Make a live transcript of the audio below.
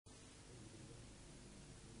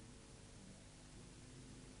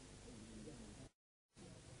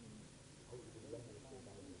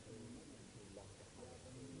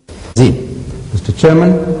Mr.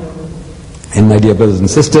 Chairman, and my dear brothers and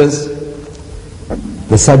sisters,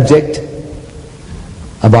 the subject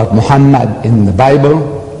about Muhammad in the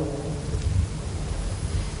Bible,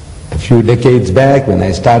 a few decades back when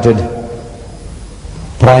I started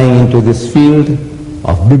prying into this field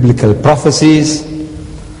of biblical prophecies,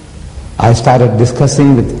 I started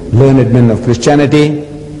discussing with learned men of Christianity,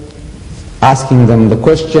 asking them the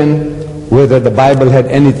question whether the Bible had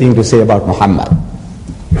anything to say about Muhammad.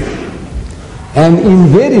 And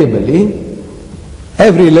invariably,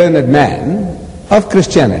 every learned man of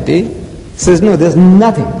Christianity says, no, there's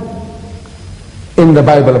nothing in the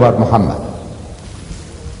Bible about Muhammad.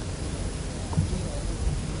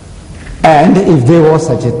 And if there was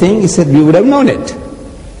such a thing, he said, we would have known it.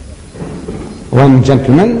 One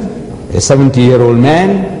gentleman, a 70-year-old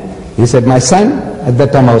man, he said, my son, at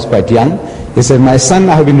that time I was quite young, he said, my son,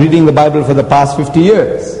 I have been reading the Bible for the past 50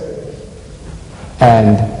 years.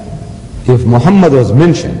 And if Muhammad was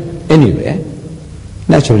mentioned anywhere,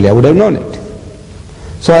 naturally I would have known it.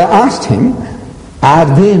 So I asked him, are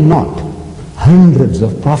there not hundreds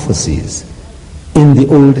of prophecies in the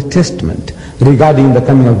Old Testament regarding the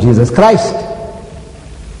coming of Jesus Christ?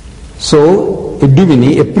 So a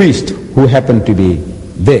divine, a priest who happened to be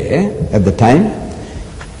there at the time,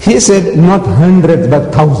 he said not hundreds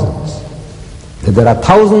but thousands. That there are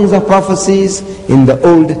thousands of prophecies in the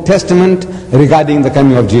Old Testament regarding the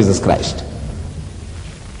coming of Jesus Christ.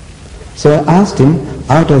 So I asked him,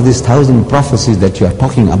 out of these 1,000 prophecies that you are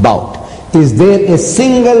talking about, is there a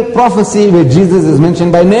single prophecy where Jesus is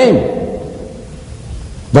mentioned by name?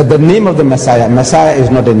 That the name of the Messiah is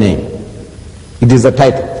not a name. It is a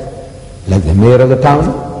title. Like the mayor of the town,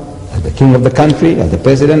 like the king of the country, like the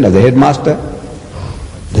president, like the headmaster,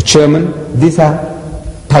 the chairman. These are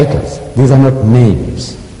titles. These are not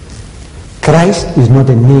names. Christ is not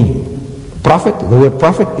a name. Prophet, the word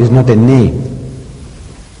prophet is not a name.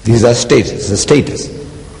 These are status, it's a status.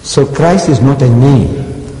 So Christ is not a name.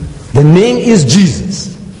 The name is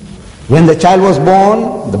Jesus. When the child was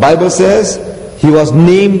born, the Bible says, he was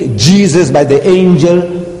named Jesus by the angel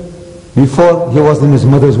before he was in his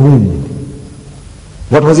mother's womb.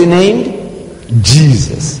 What was he named?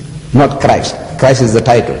 Jesus, not Christ. Christ is the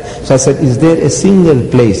title. So I said, is there a single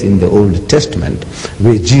place in the Old Testament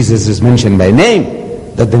where Jesus is mentioned by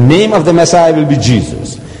name? That the name of the Messiah will be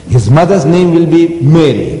Jesus. His mother's name will be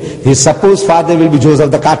Mary. His supposed father will be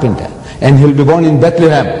Joseph the carpenter. And he'll be born in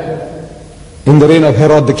Bethlehem in the reign of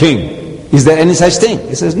Herod the king. Is there any such thing?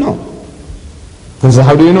 He says, no. He said,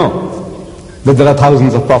 how do you know that there are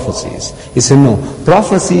thousands of prophecies? He said, no.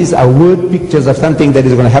 Prophecies are word pictures of something that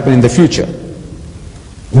is going to happen in the future.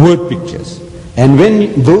 Word pictures. And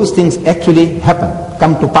when those things actually happen,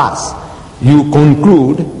 come to pass, you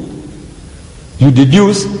conclude, you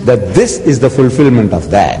deduce that this is the fulfillment of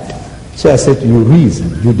that. So I said, you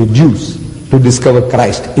reason, you deduce to discover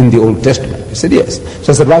Christ in the Old Testament. He said, yes.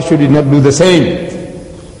 So I said, why should you not do the same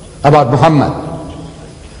about Muhammad?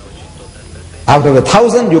 Out of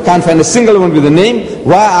 1,000, you can't find a single one with a name.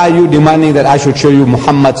 Why are you demanding that I should show you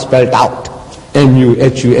Muhammad spelled out?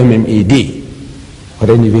 M-U-H-U-M-M-E-D. Or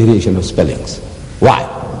any variation of spellings. Why?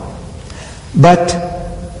 But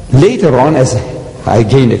later on, as I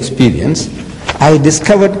gained experience, I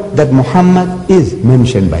discovered that Muhammad is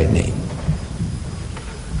mentioned by name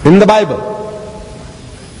in the Bible.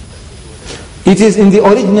 It is in the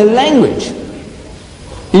original language,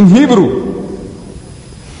 in Hebrew.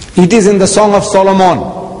 It is in the Song of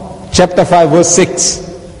Solomon, chapter 5, verse 6,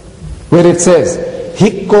 where it says,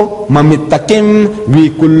 Hikko mamittakim vi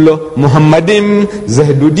kullo Muhammadim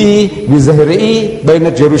zahdudi vi zahri'i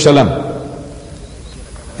bainat Jerusalem.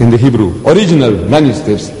 In the Hebrew, original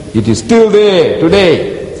manuscripts, it is still there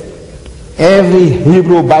today. Every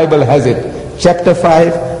Hebrew Bible has it. Chapter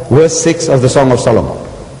 5, verse 6 of the Song of Solomon.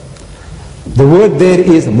 The word there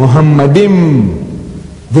is Muhammadim.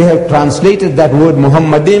 They have translated that word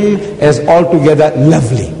Muhammadim as altogether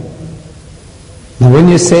lovely. Now when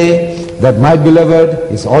you say that my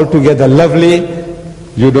beloved is altogether lovely,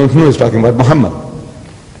 you don't know he's talking about Muhammad.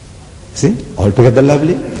 See, altogether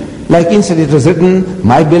lovely. Like instead it was written,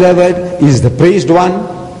 my beloved is the praised one.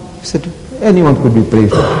 He said, anyone could be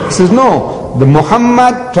praised one. He says, no, the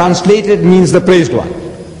Muhammad translated means the praised one.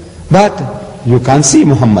 But you can't see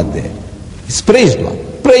Muhammad there. It's praised one,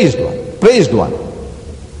 praised one, praised one.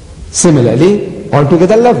 Similarly,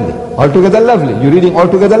 altogether lovely, altogether lovely. You're reading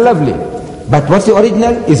altogether lovely. But what's the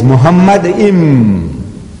original? Is Muhammadim.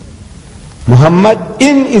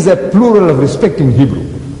 Muhammadim is a plural of respect in Hebrew.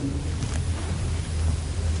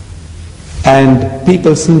 And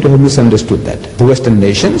people seem to have misunderstood that. The Western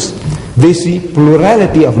nations, They see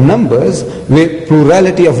plurality of numbers where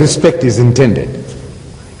plurality of respect is intended.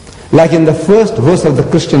 Like in the first verse of the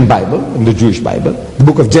Christian Bible, in the Jewish Bible, the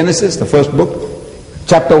book of Genesis, the first book,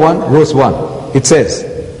 chapter 1, verse 1, it says,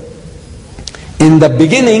 "In the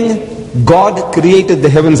beginning, God created the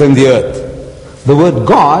heavens and the earth." The word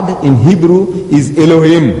God in Hebrew is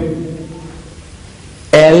Elohim.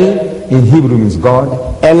 El in Hebrew means God.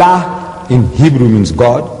 Elah in Hebrew means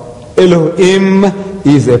God. Elohim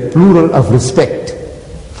is a plural of respect.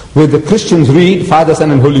 Where the Christians read Father, Son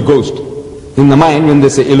and Holy Ghost, in the mind when they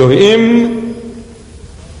say Elohim,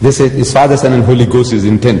 they say it's Father, Son and Holy Ghost is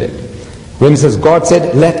intended. When it says God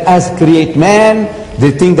said, "Let us create man,"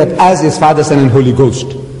 they think that "us" is Father, Son and Holy Ghost.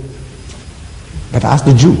 But ask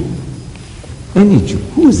the Jew, any Jew,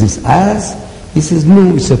 who is this "us"? He says,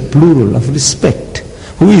 no, it's a plural of respect.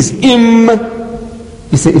 Who is "im"?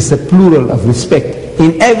 He says it's a plural of respect.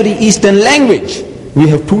 In every Eastern language, we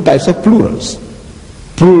have two types of plurals.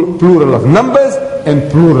 Plural of numbers and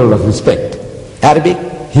plural of respect. Arabic,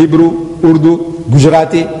 Hebrew, Urdu,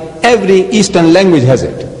 Gujarati, every Eastern language has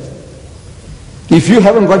it. If you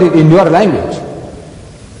haven't got it in your language,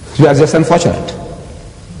 you are just unfortunate.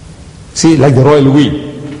 See, like the royal we.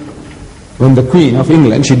 When the Queen of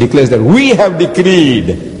England, she declares that we have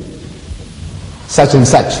decreed such and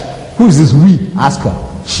such. Who is this we? Ask her.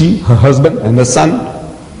 She, her husband, and her son?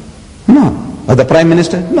 No. Or the Prime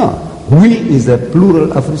Minister? No. We is a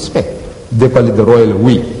plural of respect. They call it the royal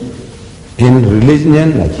we. In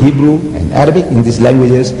religion, like Hebrew and Arabic, in these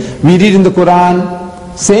languages, we read in the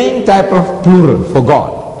Quran, same type of plural for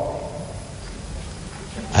God.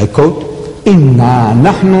 I quote, "Inna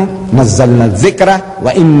nahnu nazzalna dhikra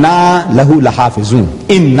wa inna lahu lahafizun."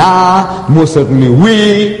 Inna, most certainly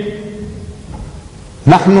we.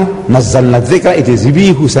 Nahnu nazzalna dhikra, it is we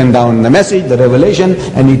who send down the message, the revelation,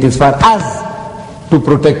 and it is for us to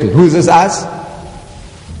protect it. Who is this us?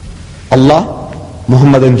 Allah,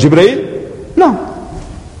 Muhammad and Jibreel? No.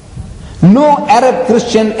 No Arab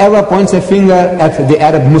Christian ever points a finger at the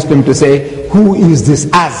Arab Muslim to say, who is this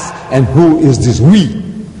us and who is this we?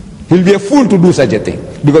 He'll be a fool to do such a thing,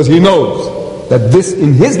 because he knows that this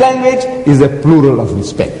in his language is a plural of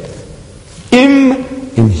respect. Im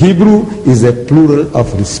in Hebrew is a plural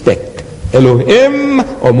of respect. Elohim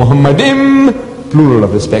or Muhammadim, plural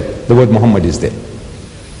of respect. The word Muhammad is there.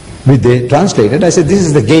 Which they translated. I said, this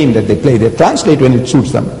is the game that they play. They translate when it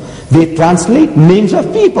suits them. They translate names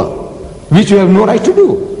of people, which you have no right to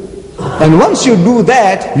do. And once you do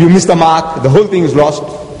that, you miss the mark, the whole thing is lost.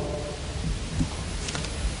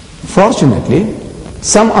 Fortunately,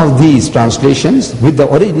 some of these translations with the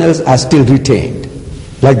originals are still retained,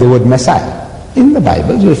 like the word Messiah. In the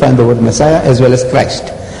Bible, you will find the word Messiah as well as Christ.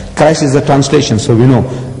 Christ is the translation, so we know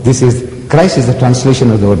Christ is the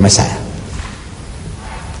translation of the word Messiah.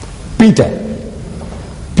 Peter.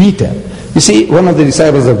 You see, one of the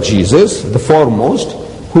disciples of Jesus, the foremost,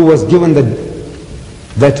 who was given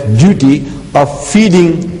that duty of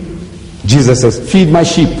feeding, Jesus says, "Feed my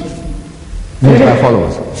sheep," means my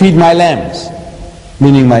followers. "Feed my lambs,"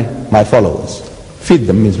 meaning my followers. Feed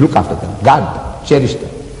them means look after them, guard them, cherish them.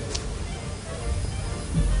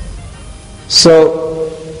 So,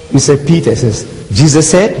 you say Peter says, Jesus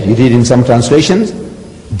said, you read in some translations,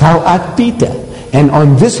 "Thou art Peter, and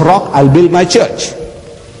on this rock I'll build my church."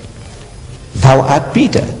 Thou art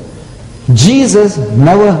Peter. Jesus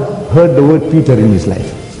never heard the word Peter in his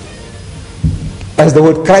life. As the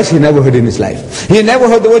word Christ he never heard in his life. He never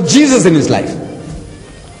heard the word Jesus in his life.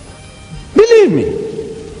 Believe me.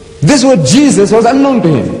 This word Jesus was unknown to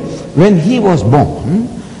him. When he was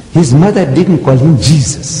born, his mother didn't call him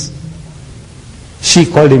Jesus. She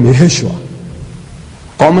called him Yeshua.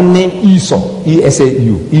 Common name Esau.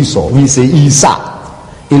 E-S-A-U. Esau. We say Isa.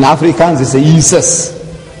 In Afrikaans they say Jesus.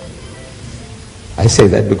 I say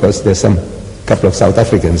that because there's some couple of South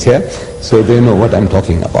Africans here, so they know what I'm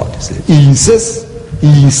talking about. Jesus,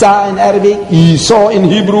 Isa in Arabic, Esau in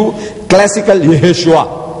Hebrew, classical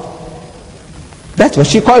Yeshua. That's what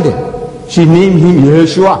she called him. She named him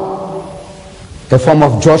Yeshua, a form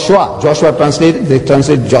of Joshua. Joshua translated, they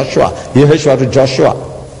translate Joshua, Yeshua to Joshua.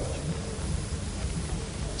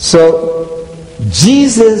 So,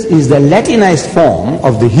 Jesus is the Latinized form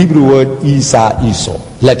of the Hebrew word Isa, Esau,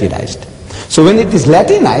 Latinized. So when it is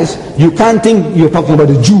Latinized, you can't think you're talking about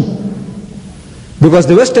a Jew. Because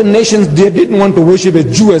the Western nations, they didn't want to worship a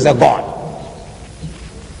Jew as a god.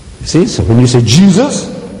 See, so when you say Jesus,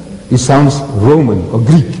 it sounds Roman or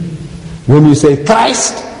Greek. When you say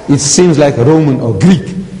Christ, it seems like Roman or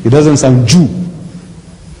Greek. It doesn't sound Jew.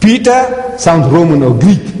 Peter sounds Roman or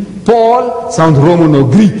Greek. Paul sounds Roman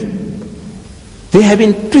or Greek. They have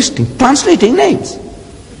been twisting, translating names.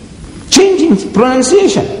 Changing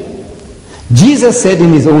pronunciation. Jesus said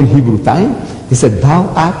in his own Hebrew tongue, he said, thou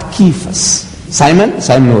art Cephas. Simon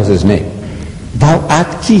was his name. Thou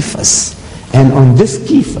art Cephas. And on this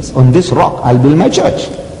Cephas, on this rock, I'll build my church.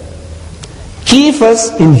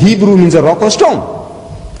 Cephas in Hebrew means a rock or stone.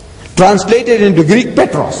 Translated into Greek,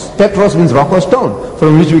 Petros. Petros means rock or stone,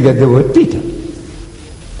 from which we get the word Peter.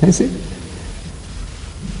 You see?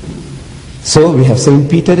 So we have Saint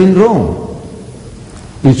Peter in Rome.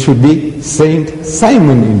 It should be Saint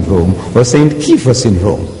Simon in Rome or Saint Cephas in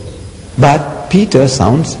Rome. But Peter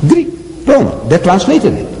sounds Greek, Roman. They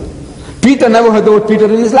translated it. Peter never heard the word Peter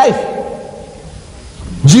in his life.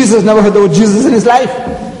 Jesus never heard the word Jesus in his life.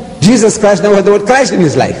 Jesus Christ never heard the word Christ in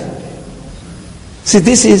his life. See,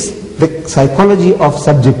 this is the psychology of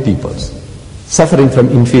subject peoples, suffering from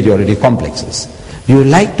inferiority complexes. You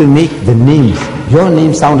like to make the names, your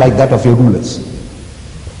name sound like that of your rulers.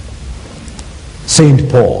 Saint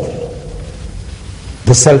Paul,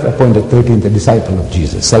 the self-appointed 13th disciple of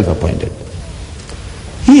Jesus, self-appointed.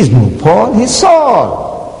 He is no Paul, he is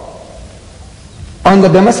Saul. On the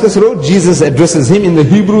Damascus road, Jesus addresses him in the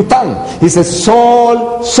Hebrew tongue. He says,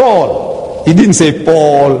 Saul, Saul. He didn't say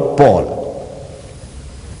Paul, Paul.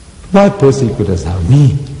 Why persecutest thou me?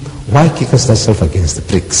 Why kickest thyself against the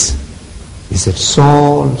pricks? He said,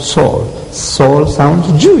 Saul, Saul. Saul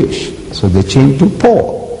sounds Jewish, so they changed to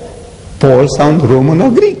Paul. Paul sounds Roman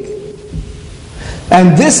or Greek.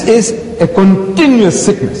 And this is a continuous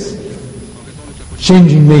sickness.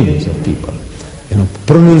 Changing names of people.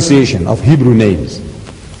 Pronunciation of Hebrew names.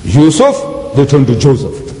 Yusuf, they turn to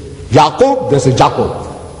Joseph. Jacob, they say Jacob.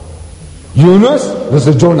 Yunus, they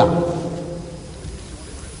say Jonah.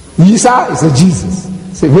 Isa is a Jesus.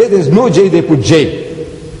 See, where there's no J, they put J.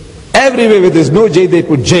 Everywhere where there's no J, they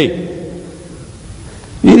put J.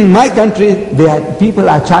 In my country, people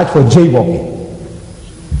are charged for jaywalking.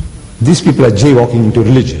 These people are jaywalking into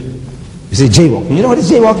religion. You say jaywalking. You know what is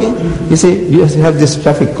jaywalking? You say you have these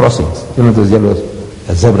traffic crossings. You know those yellow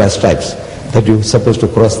zebra stripes that you're supposed to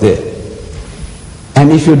cross there.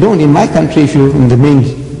 And if you don't, in my country, if you're in the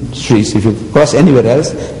main streets, if you cross anywhere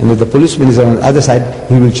else, and if the policeman is on the other side,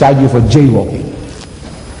 he will charge you for jaywalking.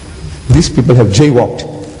 These people have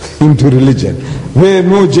jaywalked into religion. Where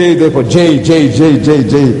no J, they put J, J, J, J,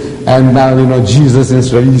 J, and now Jesus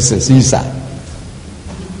instead of Isa.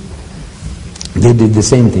 They did the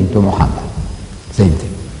same thing to Muhammad. Same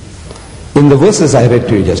thing. In the verses I read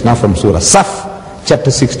to you just now from Surah Saf, chapter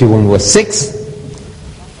 61, verse 6,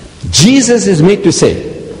 Jesus is made to say,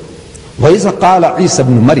 وَإِذَا قَالَ عِيسَى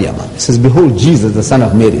بْنُ مَرْيَمَ, it says, behold, Jesus, the son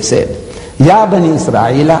of Mary, said, يَا بَنِي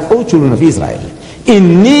إِسْرَائِيلَ, O children of Israel,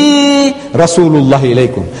 Inni Rasulullah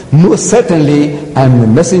ilaykum. Most certainly I am the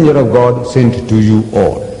messenger of God sent to you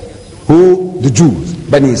all. Who? The Jews,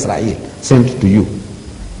 Bani Israel, sent to you.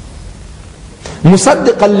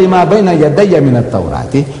 مُصَدِّقًا لِمَا بَيْنَ يَدَيَّ مِنَ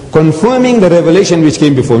التَّوْرَاتِ, confirming the revelation which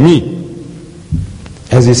came before me.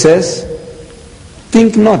 As he says,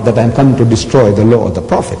 think not that I am come to destroy the law of the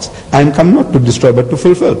prophets. I am come not to destroy but to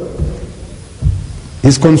fulfill. He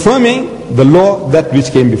is confirming the law, that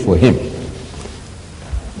which came before him.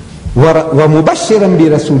 وَمُبَشِّرًا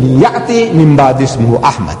بِرَسُولٍ يَأْتِي مِنْ بَعْدِ اسْمُهُ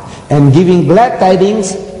أَحْمَدٍ, and giving glad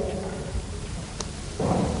tidings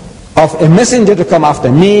of a messenger to come after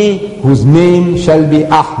me, whose name shall be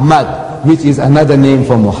Ahmad, which is another name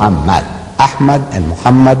for Muhammad. Ahmad and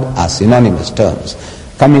Muhammad are synonymous terms,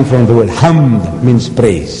 coming from the word hamd, means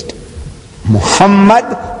praised. Muhammad,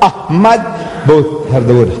 Ahmad, both have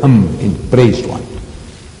the word hamd, in praised one,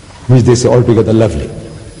 which they say altogether lovely.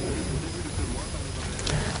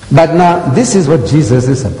 But now, this is what Jesus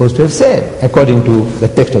is supposed to have said, according to the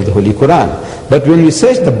text of the Holy Quran. But when we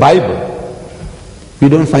search the Bible, we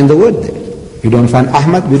don't find the word there. We don't find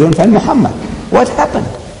Ahmad, we don't find Muhammad. What happened?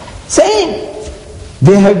 Same.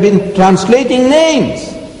 They have been translating names.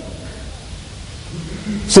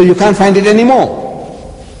 So you can't find it anymore.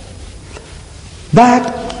 But,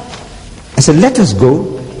 I said, let us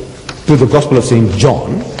go to the Gospel of St.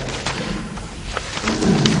 John.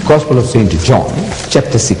 Gospel of St. John,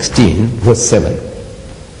 chapter 16, verse 7,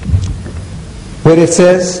 where it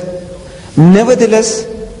says, nevertheless,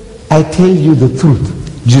 I tell you the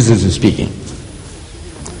truth. Jesus is speaking.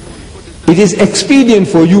 It is expedient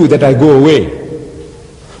for you that I go away.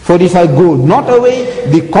 For if I go not away,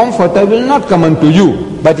 the Comforter will not come unto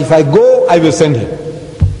you. But if I go, I will send him.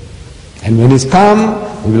 And when he's come,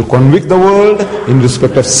 he will convict the world in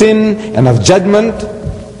respect of sin and of judgment,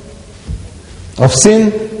 of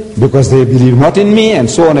sin, because they believe not in me, and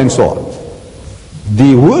so on and so on.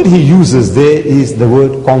 The word he uses there is the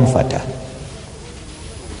word Comforter.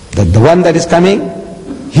 That the one that is coming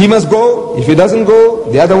he must go. If he doesn't go,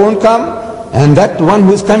 the other won't come. And that one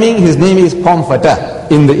who is coming, his name is Comforter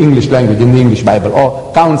in the English language, in the English Bible,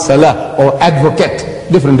 or Counselor, or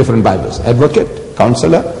Advocate. Different Bibles. Advocate,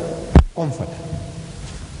 Counselor, Comforter.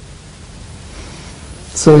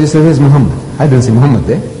 So you say, where's Muhammad? I don't see Muhammad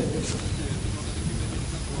there.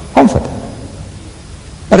 Comforter.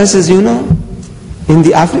 But I says, you know, in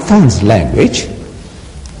the Afrikaans language,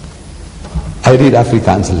 I read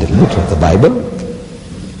Afrikaans a little bit of the Bible.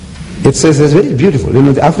 It says it's very beautiful. You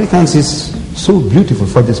know, the Afrikaans is so beautiful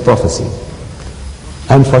for this prophecy.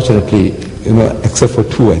 Unfortunately, you know, except for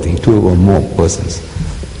two, I think, two or more persons,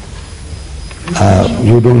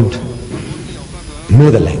 you don't know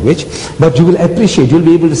the language, but you will appreciate, you'll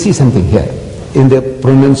be able to see something here in the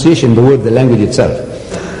pronunciation, the word, the language itself,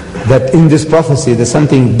 that in this prophecy there's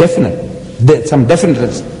something definite, some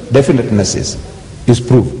definiteness is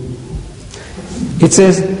proved. It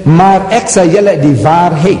says, maar ek sal julle die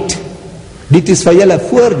waarheid, dit is vir julle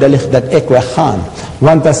voordelig dat ek weggaan,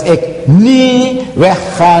 want as ek nie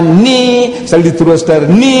weggaan nie, sal die trooster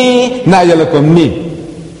nie na julle kom nie.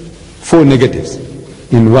 4 negatives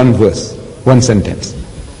in one verse, one sentence.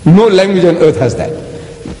 No language on earth has that.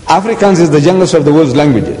 Afrikaans is the youngest of the world's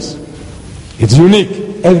languages. It's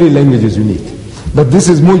unique. Every language is unique. But this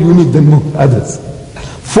is more unique than most others.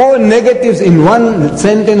 4 negatives in one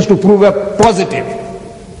sentence to prove a positive.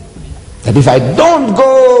 That if I don't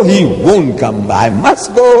go, he won't come. I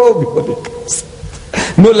must go before he comes.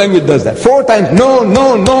 No language does that. 4 times, no,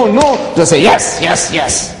 no, no, no. Just say yes, yes,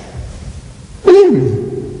 yes. Believe me.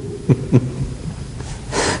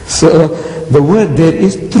 So the word there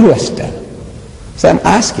is truester. So I'm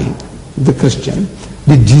asking the Christian,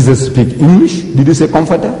 did Jesus speak English? Did he say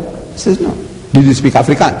comforter? He says no. Did he speak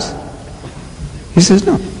Afrikaans? He says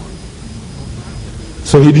no.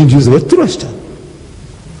 So he didn't use the word truester.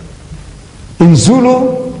 In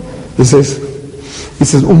Zulu, he says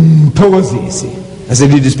Umthokozisi. I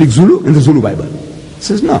said, did he speak Zulu? In the Zulu Bible. He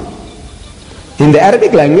says no. In the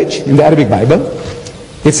Arabic language, in the Arabic Bible,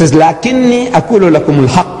 it says, لَكِنِّي أَكُولُ لَكُمُ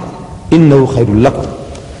الْحَقِّ إِنَّهُ خَيْرٌ لَكُمْ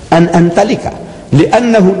أَنْ أَنْتَلِكَ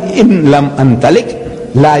لِأَنَّهُ إِنْ لَمْ أَنْتَلِكَ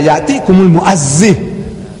لَا يَأْتِيكُمُ الْمُعَزِّهِ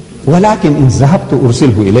وَلَكِنْ إِنْ ذَهَبْتُ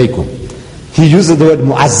أُرْسِلْهُ إِلَيْكُمْ. He uses the word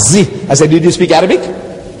mu'azzih. I said, did you speak Arabic?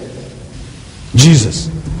 Jesus.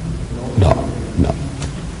 No.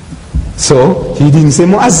 So, he didn't say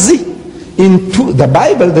mu'azzih. The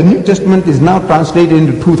Bible, the New Testament is now translated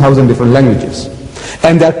into 2,000 different languages.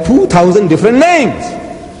 And there are 2,000 different names.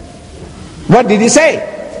 What did he say?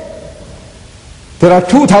 There are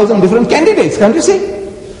 2,000 different candidates, can't you see?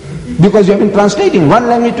 Because you have been translating one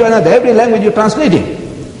language to another. Every language you're translating.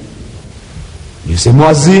 You say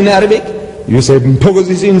muazzin in Arabic, you say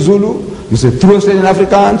Mthokozisi in Zulu, you say Truster in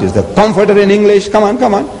Afrikaans, you say Comforter in English. Come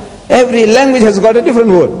on. Every language has got a different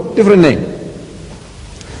word, different name.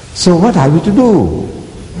 So what are we to do?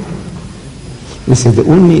 We say the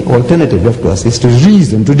only alternative left to us is to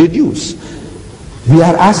reason, to deduce. We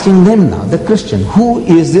are asking them now, the Christian, who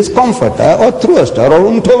is this Comforter or Truster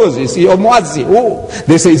or Mthokozisi or Muazzi? Oh,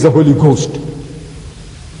 they say it's the Holy Ghost.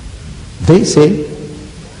 They say,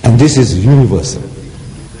 and this is universal,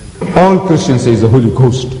 all Christians say it's the Holy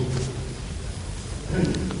Ghost.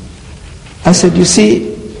 I said, you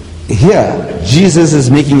see, here Jesus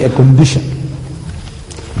is making a condition.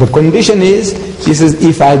 The condition is, he says,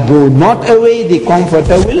 if I go not away, the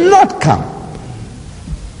Comforter will not come.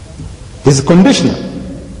 This is conditional.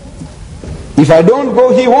 If I don't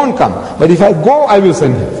go, he won't come. But if I go, I will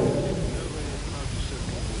send him.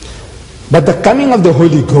 But the coming of the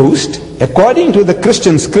Holy Ghost, according to the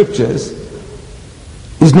Christian scriptures,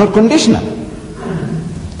 is not conditional.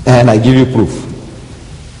 And I give you proof.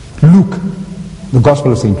 Luke, the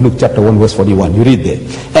Gospel of St. Luke, chapter 1, verse 41. You read there.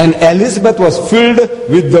 And Elizabeth was filled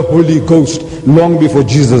with the Holy Ghost long before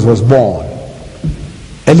Jesus was born.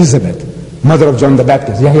 Elizabeth, mother of John the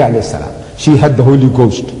Baptist, Yahya alayhi salam, she had the Holy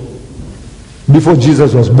Ghost before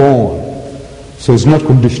Jesus was born. So it's not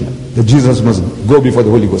conditional that Jesus must go before the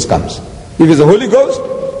Holy Ghost comes. If it's the Holy Ghost,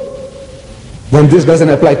 then this doesn't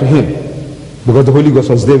apply to him, because the Holy Ghost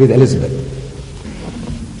was there with Elizabeth.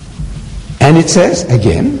 And it says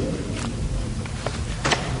again,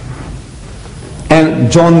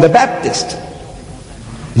 and John the Baptist,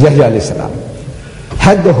 Yahya alayhi salam,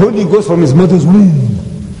 had the Holy Ghost from his mother's womb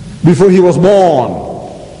before he was born.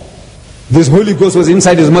 This Holy Ghost was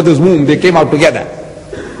inside his mother's womb. They came out together.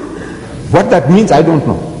 What that means, I don't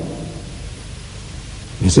know.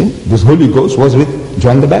 You see, this Holy Ghost was with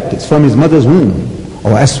John the Baptist from his mother's womb.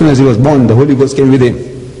 Or as soon as he was born, the Holy Ghost came with him.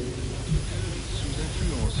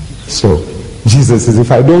 So, Jesus says,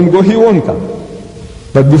 if I don't go, he won't come.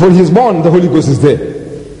 But before he is born, the Holy Ghost is there.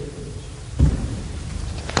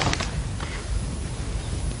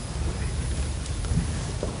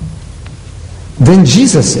 Then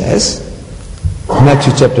Jesus says,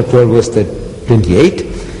 Matthew chapter 12 verse 28,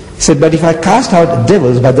 he said, but if I cast out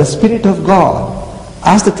devils by the Spirit of God,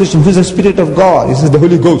 ask the Christian, who is the Spirit of God? He says, the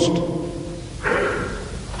Holy Ghost.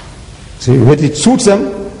 See, when it suits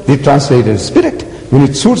them, they translate it as Spirit. When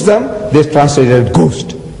it suits them, they translate it as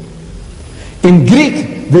Ghost. In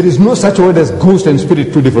Greek, there is no such word as Ghost and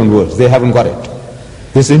Spirit, two different words. They haven't got it.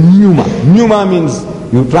 There's a pneuma. Pneuma means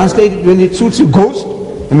you translate it when it suits you, Ghost,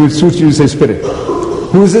 and when it suits you, you say Spirit.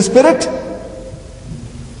 Who is the Spirit?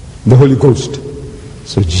 The Holy Ghost.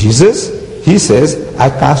 So Jesus, he says, I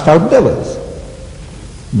cast out devils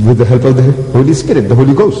with the help of the Holy Spirit, the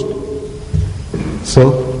Holy Ghost.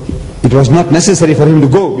 So it was not necessary for him to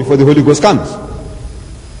go before the Holy Ghost comes.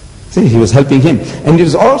 See, he was helping him. And it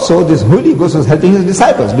is also, this Holy Ghost was helping his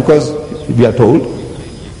disciples, because we are told,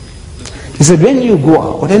 he said, when you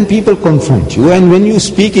go out and people confront you, and when you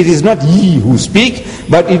speak, it is not ye who speak,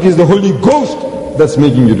 but it is the Holy Ghost that's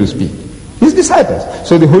making you to speak. His disciples.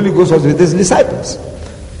 So the Holy Ghost was with his disciples.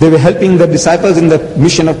 They were helping the disciples in the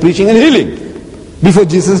mission of preaching and healing before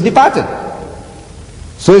Jesus departed.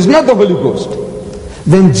 So it's not the Holy Ghost.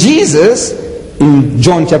 Then Jesus, in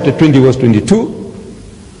John chapter 20 verse 22,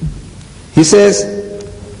 he says,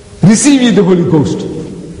 receive ye the Holy Ghost.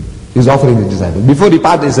 He's offering the disciples. Before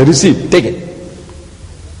departing, he said, receive, take it.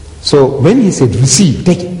 So when he said, receive,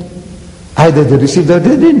 take it, either they received or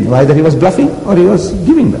they didn't. Either he was bluffing or he was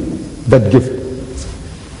giving them that gift.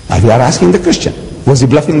 Now we are asking the Christian, was he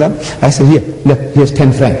bluffing them? I said, here, look, here's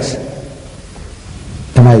 10 francs.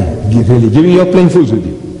 Am I really giving you or playing fools with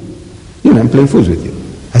you? You know, I'm playing fools with you.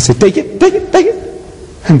 I said, take it, take it, take it.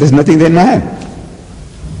 And there's nothing there in my hand.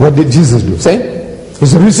 What did Jesus do? Same. He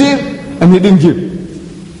said, receive, and he didn't give.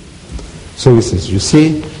 So he says, you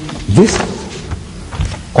see, this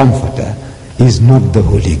Comforter is not the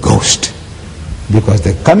Holy Ghost. Because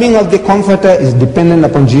the coming of the Comforter is dependent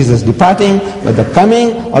upon Jesus departing, but the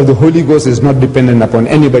coming of the Holy Ghost is not dependent upon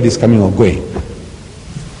anybody's coming or going.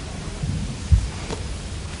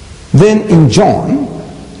 Then in John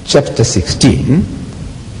chapter 16,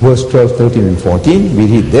 verse 12, 13 and 14, we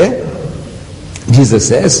read there, Jesus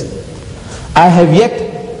says, I have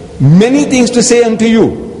yet many things to say unto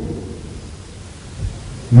you.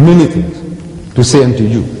 Many things to say unto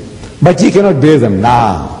you. But ye cannot bear them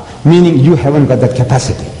now. Meaning you haven't got that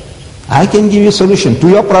capacity. I can give you a solution to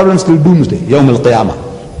your problems till doomsday, Yawm al-Qiyamah.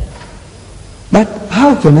 But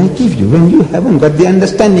how can I give you when you haven't got the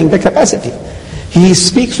understanding, the capacity? He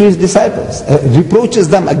speaks to his disciples, reproaches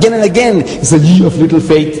them again and again. He says, ye of little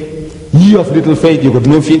faith, ye of little faith, you got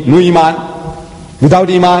no faith, no iman.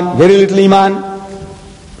 Without iman, very little iman.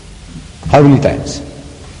 How many times?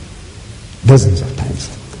 Dozens of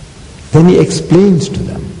times. Then he explains to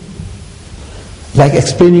them, like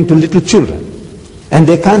explaining to little children, and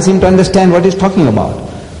they can't seem to understand what he's talking about.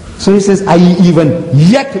 So he says, are ye even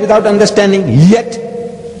yet without understanding? Yet.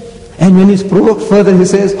 And when he's provoked further, he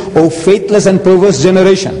says, O faithless and perverse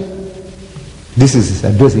generation. This is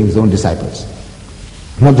addressing his own disciples,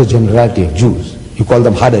 not the generality of Jews. You call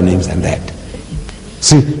them harder names than that.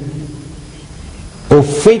 See, O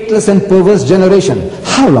faithless and perverse generation,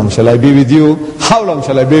 how long shall I be with you? How long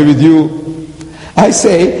shall I be with you? I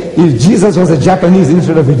say, if Jesus was a Japanese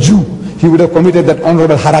instead of a Jew, he would have committed that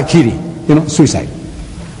honorable harakiri, suicide.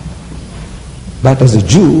 But as a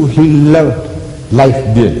Jew, he loved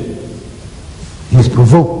life dearly. He is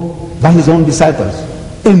provoked by his own disciples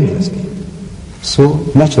endlessly. So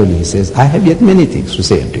naturally he says, I have yet many things to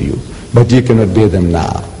say unto you, but you cannot bear them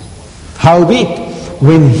now. Howbeit,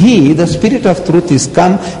 when he, the Spirit of truth, is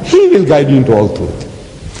come, he will guide you into all truth.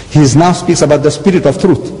 He now speaks about the Spirit of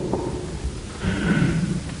truth.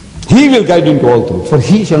 He will guide you into all truth, for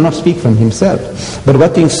he shall not speak from himself. But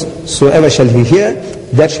what things soever shall he hear,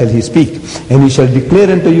 that shall he speak. And he shall declare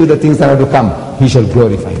unto you the things that are to come. He shall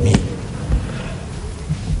glorify me.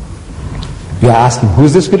 We are asking, who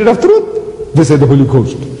is the Spirit of truth? They say the Holy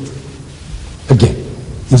Ghost. Again,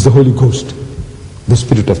 it's the Holy Ghost, the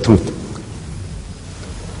Spirit of truth.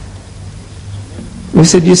 We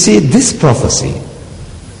said, you see, this prophecy,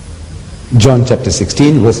 John chapter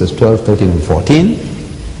 16, verses 12, 13 and 14,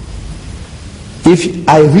 if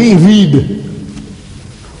I reread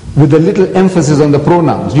with a little emphasis on the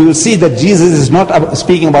pronouns, you will see that Jesus is not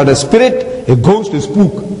speaking about a spirit, a ghost, a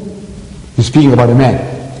spook. He's speaking about a man.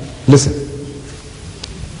 Listen.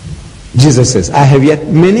 Jesus says, I have yet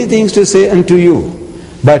many things to say unto you,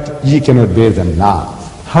 but ye cannot bear them now.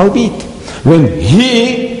 Howbeit, when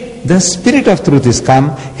he, the Spirit of truth is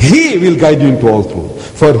come, He will guide you into all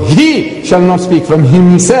truth. For He shall not speak from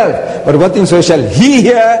Himself, but what things so shall He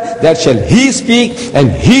hear, that shall He speak,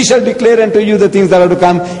 and He shall declare unto you the things that are to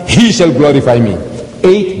come. He shall glorify me.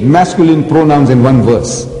 8 masculine pronouns in one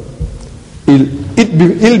verse.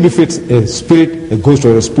 Ill befits a spirit, a ghost,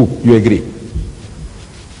 or a spook. You agree?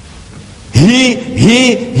 He.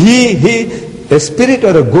 A spirit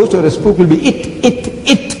or a ghost or a spook will be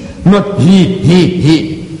it, not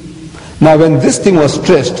he. Now when this thing was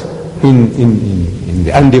stressed in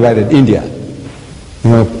the undivided India,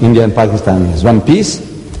 India and Pakistan is one piece,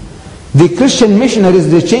 the Christian missionaries,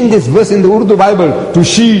 they changed this verse in the Urdu Bible to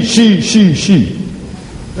she.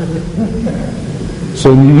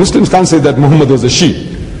 So Muslims can't say that Muhammad was a she.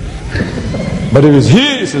 But if it's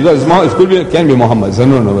he, it can be Muhammad. So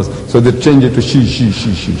no. So they change it to she.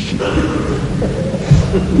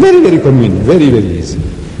 Very, very convenient. Very, very easy.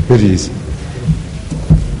 Very easy.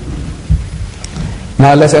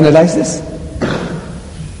 Now let's analyze this.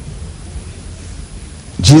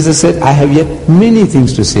 Jesus said, I have yet many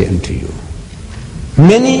things to say unto you.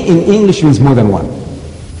 Many in English means more than one.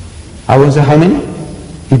 I won't say how many.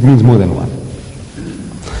 It means more than one.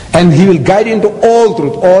 And He will guide you into all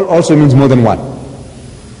truth. All also means more than one.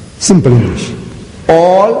 Simple English.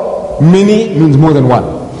 All, many means more than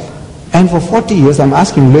one. And for 40 years I'm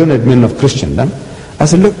asking learned men of Christendom, I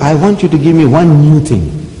said, look, I want you to give me one new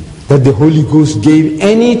thing that the Holy Ghost gave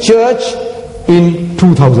any church in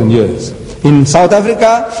 2000 years. In South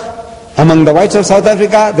Africa, among the whites of South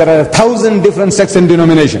Africa, there are 1,000 different sects and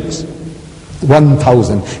denominations.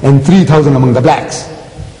 1,000. And 3,000 among the blacks.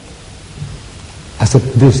 I said,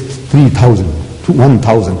 this 3,000 to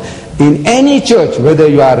 1,000. In any church, whether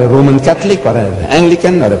you are a Roman Catholic or an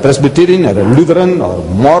Anglican or a Presbyterian or a Lutheran or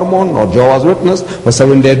Mormon or Jehovah's Witness or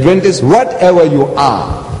Seventh-day Adventist, whatever you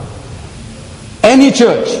are, any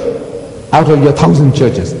church out of your 1,000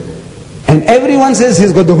 churches, and everyone says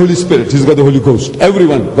he's got the Holy Spirit, he's got the Holy Ghost.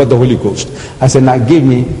 Everyone got the Holy Ghost. I said, now give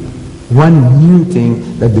me one new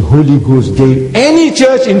thing that the Holy Ghost gave any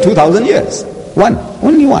church in 2,000 years. One,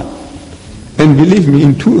 only one. And believe me,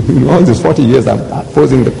 in all these 40 years I'm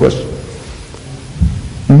posing the question.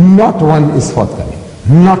 Not one is forthcoming.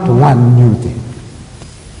 Not one new thing.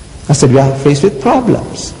 I said, we are faced with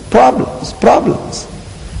problems.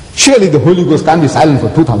 Surely the Holy Ghost can't be silent for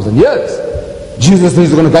 2,000 years. Jesus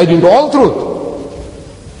is going to guide you into all truth.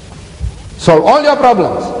 Solve all your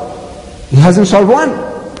problems. He hasn't solved one.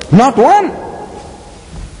 Not one.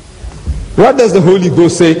 What does the Holy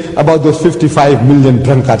Ghost say about those 55 million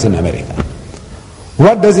drunkards in America?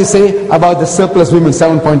 What does He say about the surplus women,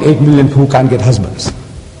 7.8 million who can't get husbands?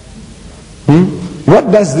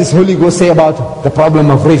 What does this Holy Ghost say about the problem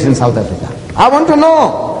of race in South Africa? I want to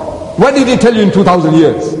know. What did He tell you in 2,000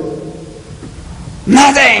 years?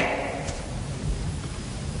 Nothing.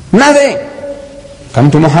 Come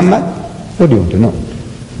to Muhammad. What do you want to know?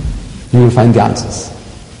 You will find the answers.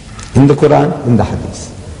 In the Quran, in the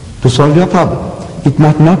Hadith. To solve your problem. It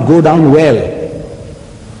might not go down well.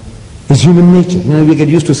 It's human nature. We get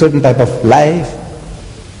used to a certain type of life,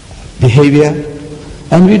 behavior,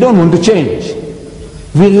 and we don't want to change.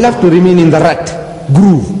 We love to remain in the rut,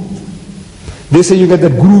 groove. They say you get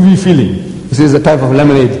that groovy feeling. This is a type of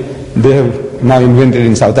lemonade they have now invented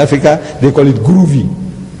in South Africa. They call it groovy.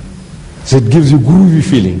 So it gives you groovy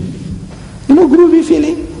feeling. You know groovy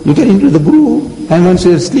feeling? You get into the groove, and once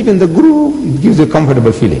you sleep in the groove, it gives you a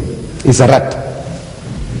comfortable feeling. It's a rut.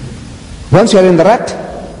 Once you are in the rut,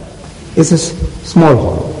 it's a small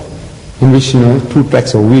hole in which, 2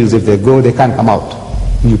 tracks of wheels, if they go, they can't come out.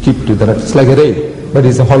 You keep to the rut. It's like a rail, but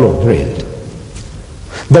it's a hollow rail.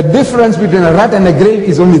 The difference between a rut and a grave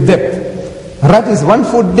is only depth. A rut is 1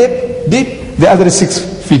 foot deep, the other is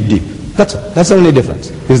 6 feet deep. That's all. That's the only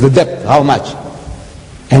difference. Is the depth, how much.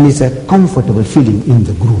 And it's a comfortable feeling in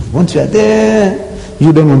the groove. Once you are there,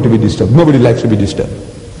 you don't want to be disturbed. Nobody likes to be disturbed.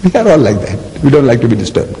 We are all like that. We don't like to be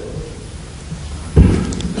disturbed.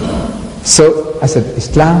 So I said,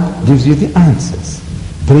 Islam gives you the answers.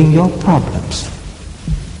 Bring your problems.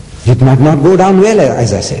 It might not go down well,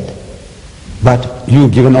 as I said, but you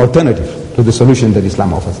give an alternative to the solution that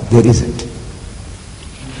Islam offers. There isn't.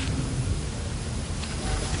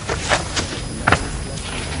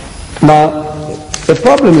 Now, the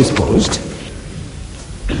problem is posed.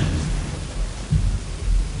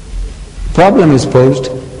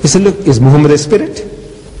 He said, look, is Muhammad a spirit?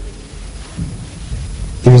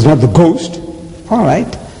 If he's not the ghost, all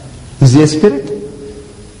right. Is he a spirit?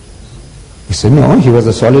 He said, no, he was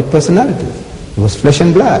a solid personality. He was flesh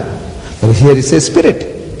and blood. But here it says spirit.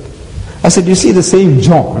 I said, you see, the same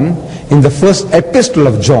John in the first epistle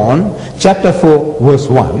of John, chapter 4, verse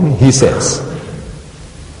 1, he says,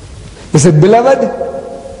 he said, "Beloved,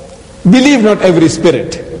 believe not every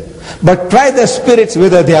spirit, but try the spirits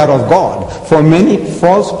whether they are of God, for many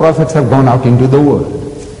false prophets have gone out into the world."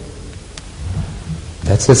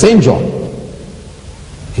 That's the same John.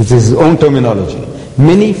 It is his own terminology.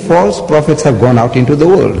 Many false prophets have gone out into the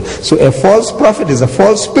world. So a false prophet is a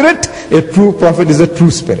false spirit, a true prophet is a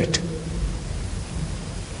true spirit.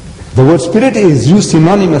 The word spirit is used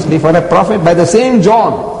synonymously for a prophet by the same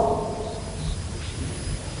John.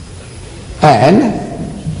 And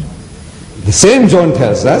the same John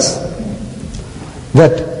tells us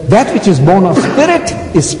that that which is born of spirit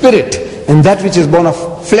is spirit, and that which is born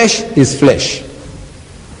of flesh is flesh.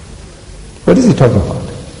 What is he talking about?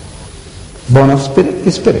 Born of spirit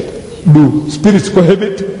is spirit. Do spirits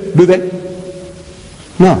cohabit? Do they?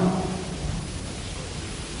 No.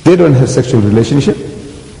 They don't have sexual relationship.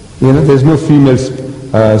 You know, there's no female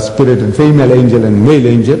spirit and female angel and male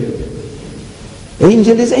angel.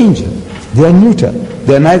 Angel is angel. They are neuter.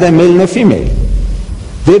 They are neither male nor female.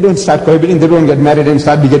 They don't start cohabiting. They don't get married and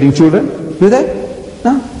start begetting children. Do they?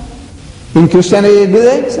 No. In Christianity, do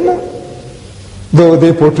they? So no. Though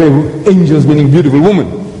they portray angels meaning beautiful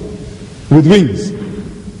women with wings.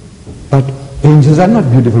 But angels are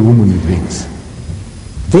not beautiful women with wings.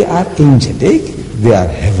 They are angelic. They are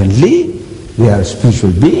heavenly. They are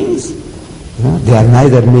spiritual beings. You know, they are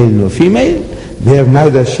neither male nor female. They have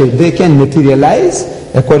neither shape. They can materialize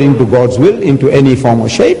according to God's will into any form or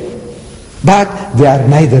shape. But they are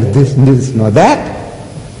neither this nor that.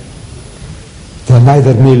 They are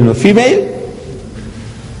neither male nor female.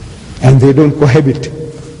 And they don't cohabit.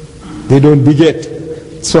 They don't beget.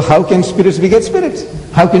 So how can spirits beget spirits?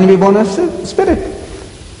 How can you be born of spirit?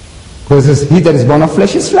 Because he that is born of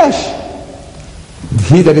flesh is flesh.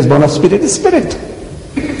 He that is born of spirit is spirit.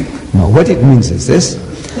 Now what it means is this,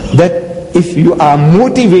 that if you are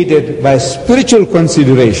motivated by spiritual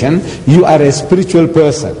consideration, you are a spiritual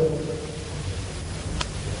person.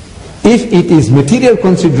 If it is material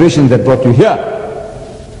consideration that brought you here,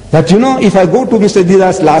 that if I go to Mr.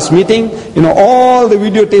 Deedat's last meeting, all the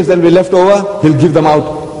videotapes that will be left over, he'll give them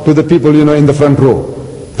out to the people, in the front row.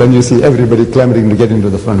 Then you see everybody clamoring to get into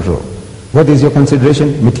the front row. What is your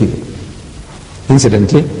consideration? Material.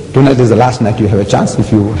 Incidentally, tonight is the last night you have a chance,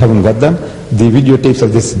 if you haven't got them. The videotapes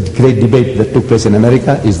of this great debate that took place in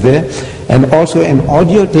America is there. And also an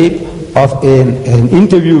audio tape of an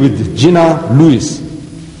interview with Gina Lewis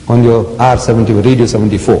on your R70, Radio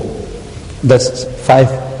 74. That's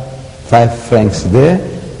 5 francs there.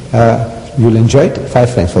 You'll enjoy it.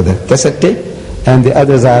 5 francs for the cassette tape. And the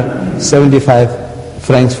others are 75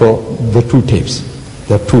 francs for the 2 tapes.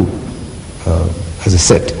 There are 2 as a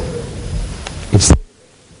set.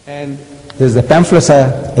 And there's the pamphlets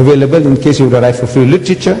are available in case you would write for free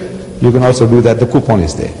literature. You can also do that. The coupon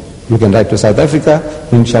is there. You can write to South Africa.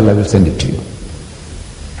 Inshallah, we'll send it to you.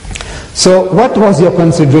 So what was your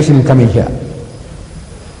consideration in coming here?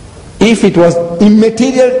 If it was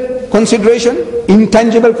immaterial consideration,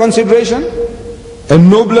 intangible consideration, a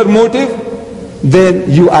nobler motive, then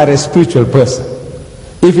you are a spiritual person.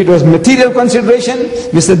 If it was material consideration,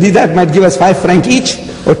 Mr. Deedat might give us 5 francs each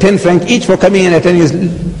or 10 francs each for coming and attending his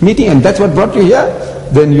meeting, and that's what brought you here,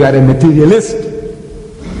 then you are a materialist.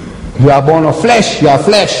 You are born of flesh, you are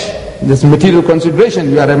flesh. This material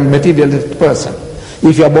consideration, you are a materialist person.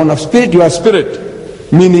 If you are born of spirit, you are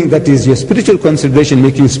spirit. Meaning that is your spiritual consideration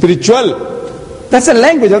make you spiritual. That's the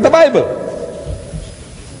language of the Bible.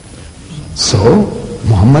 So,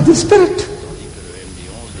 Muhammad is spirit.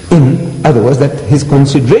 In other words, that his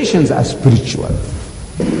considerations are spiritual.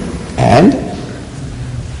 And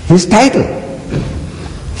his title,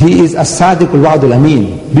 he is As-Sadiq al-Wa'd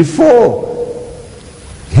al-Amin, before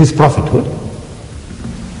his prophethood.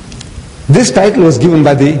 This title was given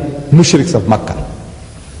by the mushriks of Makkah.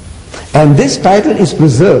 And this title is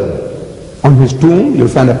preserved on his tomb. You'll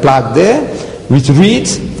find a plaque there which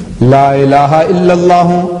reads, La ilaha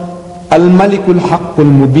illallah al-malikul haqqul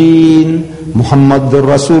mubin Muhammadur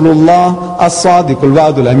Rasulullah as-Sadiqul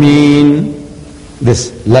Wa'dul Amin.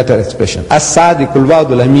 This latter expression, as-Sadiqul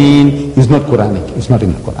Wa'dul Amin, is not Quranic. It's not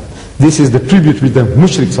in the Quran. This is the tribute which the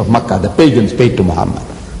mushriks of Makkah, the pagans, paid to Muhammad.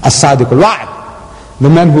 As-Sadiqul Wa'd, the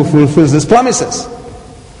man who fulfills his promises.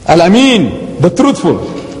 Al-Amin, the truthful,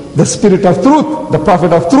 the spirit of truth, the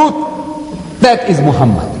prophet of truth. That is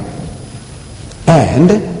Muhammad.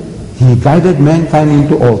 And he guided mankind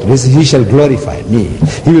into all truth. He shall glorify me.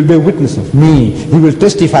 He will bear witness of me. He will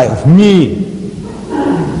testify of me.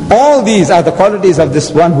 All these are the qualities of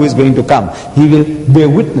this one who is going to come. He will bear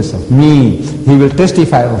witness of me. He will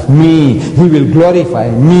testify of me. He will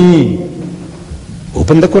glorify me.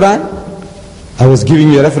 Open the Quran. I was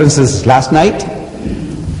giving you references last night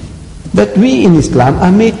that we in Islam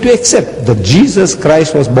are made to accept that Jesus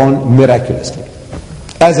Christ was born miraculously.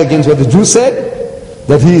 As against what the Jews said,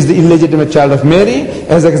 that he is the illegitimate child of Mary.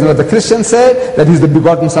 As against what the Christians said, that he is the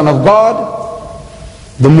begotten Son of God.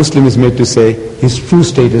 The Muslim is made to say his true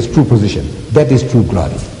status, true position. That is true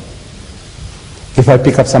glory. If I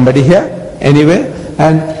pick up somebody here, anywhere,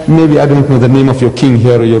 and maybe I don't know the name of your king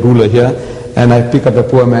here or your ruler here, and I pick up a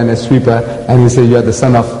poor man, a sweeper, and he say, you are the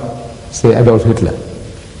son of, say, Adolf Hitler.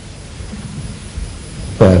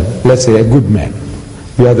 Well, let's say a good man.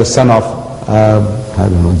 You are the son of, I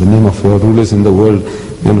don't know, the name of your rulers in the world,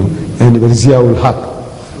 you know, anybody, Zia-ul Haq.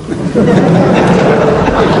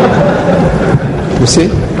 You see?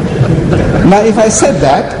 Now if I said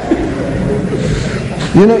that,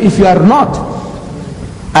 you know, if you are not,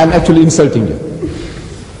 I'm actually insulting you.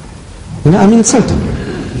 You know, I'm insulting you.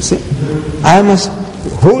 You see? I must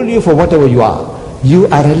hold you for whatever you are. You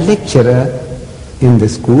are a lecturer in the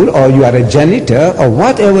school, or you are a janitor, or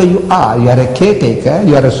whatever you are a caretaker,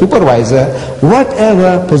 you are a supervisor,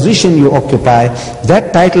 whatever position you occupy,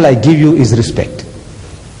 that title I give you is respect.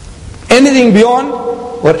 Anything beyond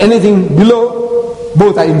or anything below,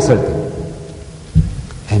 both are insulting.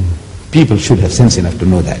 And people should have sense enough to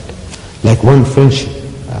know that. Like one French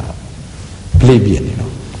plebeian, you know,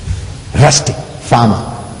 rustic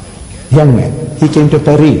farmer, young man. He came to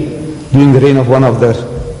Paris during the reign of one of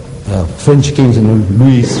the French kings, you know,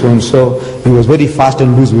 Louis so-and-so. He was very fast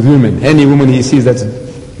and loose with women. Any woman he sees that's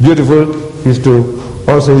beautiful, he used to,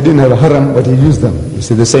 also he didn't have a harem, but he used them. You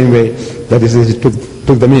see, the same way that is, he took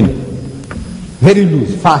them in. Very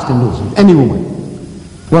loose, fast and loose, any woman.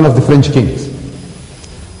 One of the French kings.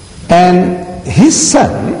 And his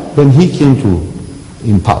son, when he came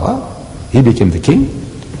in power, he became the king,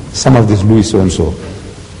 some of this Louis so-and-so.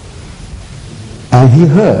 And he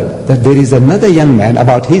heard that there is another young man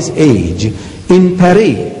about his age in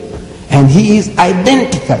Paris, and he is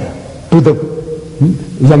identical to the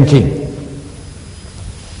young king.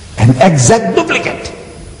 An exact duplicate.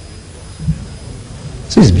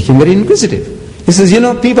 So he became very inquisitive. He says, you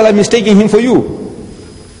know, people are mistaking him for you,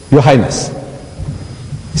 Your Highness.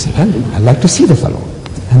 He said, well, I'd like to see the fellow.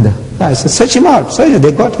 And the guy said, search him out. So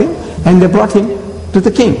they got him, and they brought him to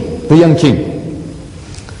the king, the young king.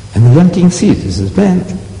 And the young king sees, he says, man,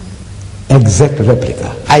 exact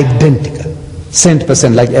replica, identical, cent per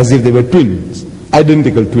cent, like as if they were twins,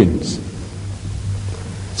 identical twins.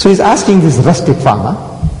 So he's asking this rustic farmer,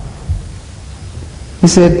 he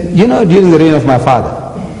said, you know, during the reign of my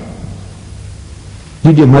father,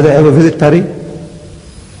 did your mother ever visit Paris?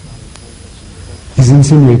 He's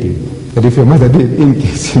insinuating that if your mother did, in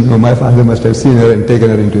case, you know, my father must have seen her and taken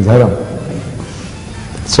her into his harem.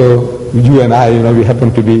 So you and I, you know, we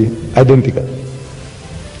happen to be identical.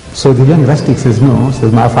 So the young rustic says, no,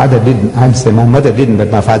 says, my father didn't. I'm saying, my mother didn't, but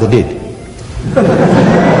my father did.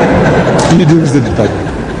 He didn't visit Paris.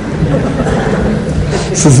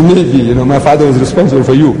 Says, maybe, you know, my father was responsible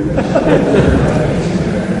for you.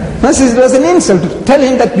 No, says, it was an insult to tell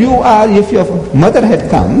him that you are, if your mother had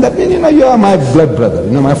come, that means, you know, you are my blood brother.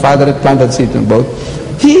 You know, my father had planted seeds in both.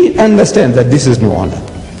 He understands that this is no honor.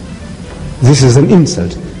 This is an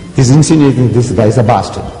insult. He's insinuating this guy is a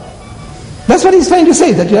bastard. That's what he's trying to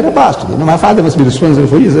say, that you are a bastard. You know, my father must be responsible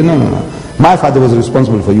for you. He said, no. My father was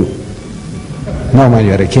responsible for you. No, man,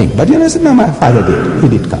 you are a king. But you know, I said, no, my father did.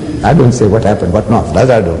 He did come. I don't say what happened, what not.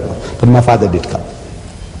 That I don't know. But my father did come.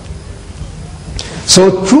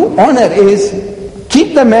 So true honor is,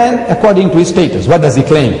 keep the man according to his status. What does he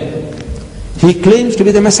claim? He claims to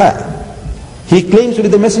be the Messiah. He claims to be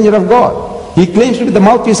the messenger of God. He claims to be the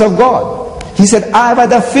mouthpiece of God. He said, I by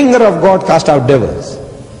the finger of God cast out devils.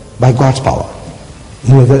 By God's power.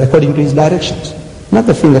 You know, according to his directions. Not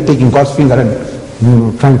the finger, taking God's finger and, you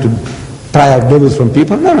know, trying to pry out devils from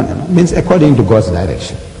people. No. It means according to God's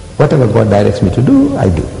direction. Whatever God directs me to do, I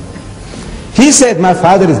do. He said, my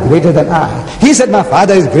father is greater than I. He said, my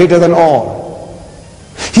father is greater than all.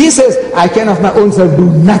 He says, I can of my own self do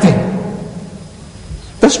nothing.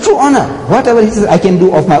 That's true honor. Whatever he says, I can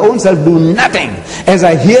do of my own self, do nothing. As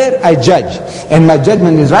I hear, I judge. And my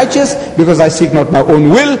judgment is righteous because I seek not my own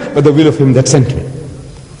will, but the will of him that sent me.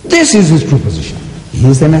 This is his true position. He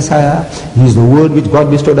is the Messiah. He is the word which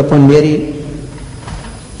God bestowed upon Mary.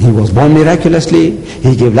 He was born miraculously.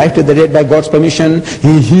 He gave life to the dead by God's permission.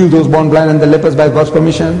 He healed those born blind and the lepers by God's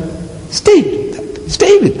permission. Stay with that.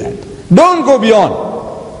 Stay with that. Don't go beyond.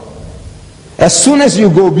 As soon as you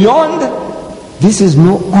go beyond, This is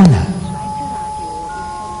no honor.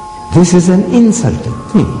 This is an insulting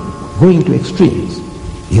thing, going to extremes.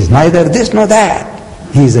 He is neither this nor that.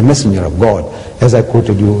 He is a messenger of God. As I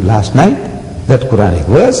quoted you last night, that Quranic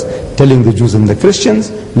verse telling the Jews and the Christians,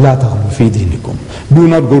 "La taghlu fi dinikum." Do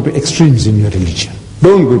not go to extremes in your religion.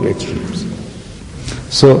 Don't go to extremes.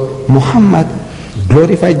 So Muhammad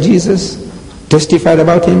glorified Jesus, testified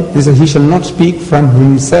about him. He said, he shall not speak from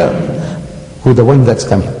himself, who the one that's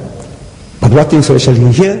coming. But what things shall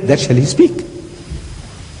he hear, that shall he speak.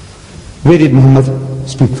 Where did Muhammad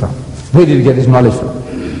speak from? Where did he get his knowledge from?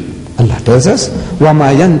 Allah tells us,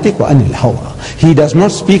 وَمَا يَنْتِقُ عَنِ الْهَوَىٰ. He does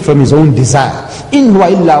not speak from his own desire. إِنْ هُوَ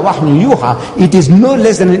إِلَّا وَحْيٌ يُوحَىٰ. It is no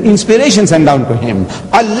less than an inspiration sent down to him.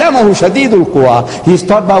 عَلَّمَهُ شَدِيدُ الْقُوَىٰ. He is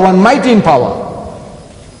taught by one mighty in power.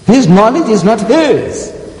 His knowledge is not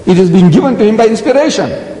his. It has been given to him by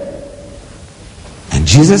inspiration. And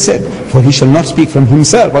Jesus said, for he shall not speak from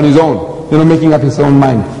himself on his own, making up his own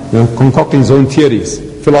mind, concocting his own theories,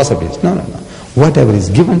 philosophies. No. Whatever is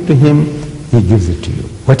given to him, he gives it to you.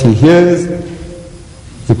 What he hears,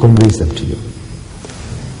 he conveys them to you.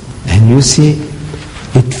 And you see,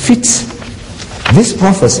 it fits, this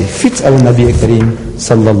prophecy fits our Nabi Kareem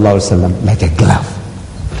sallallahu alaihi wasallam like a glove.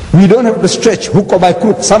 We don't have to stretch hook or by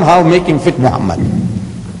crook, somehow make him fit Muhammad.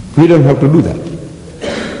 We don't have to do that.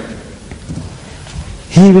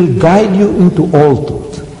 He will guide you into all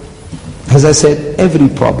truth. As I said, every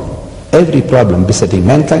problem besetting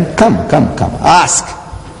mankind, come, ask.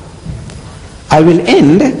 I will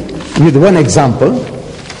end with one example.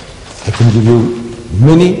 I can give you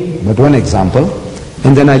many, but one example,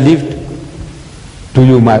 and then I leave to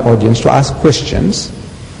you, my audience, to ask questions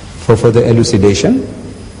for further elucidation.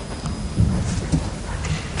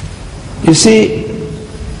 You see,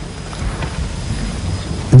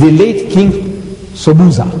 the late King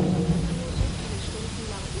Sobuza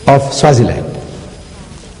of Swaziland,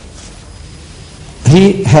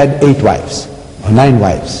 he had 8 wives or 9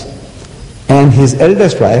 wives, and his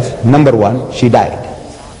eldest wife, number 1, she died.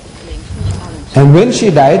 And when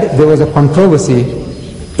she died, there was a controversy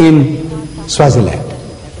in Swaziland.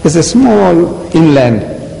 It's a small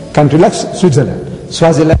inland country like Switzerland.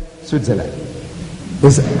 Swaziland, Switzerland.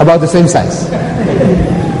 It's about the same size.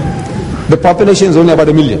 The population is only about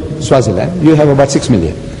 1 million. Swaziland, you have about 6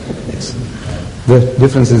 million. Yes. The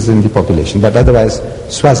difference is in the population, but otherwise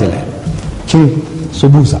Swaziland. King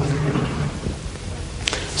Sobuza.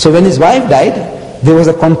 So when his wife died, there was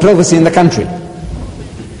a controversy in the country.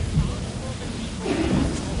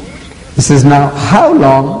 This is now, how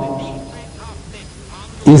long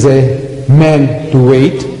is a man to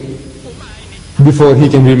wait before he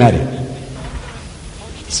can remarry?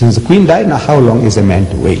 Since the queen died, now how long is a man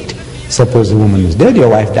to wait? Suppose the woman is dead, your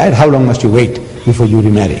wife died, how long must you wait before you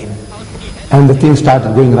remarry? And the thing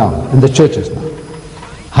started going around in the churches now.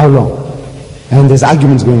 How long? And there's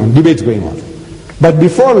arguments going on, debates going on. But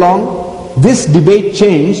before long, this debate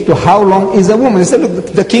changed to how long is a woman. They said, look,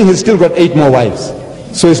 the king has still got 8 more wives,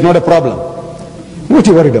 so it's not a problem. What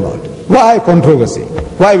are you worried about? Why controversy?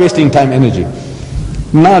 Why wasting time, energy?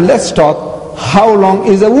 Now let's talk, how long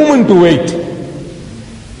is a woman to wait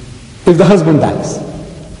if the husband dies?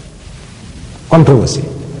 Controversy.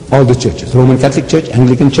 All the churches, Roman Catholic Church,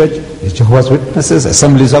 Anglican Church, Jehovah's Witnesses,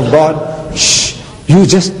 Assemblies of God. Shh! You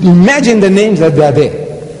just imagine the names that they are there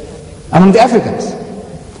among the Africans.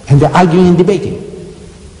 And they're arguing and debating.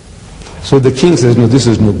 So the king says, no, this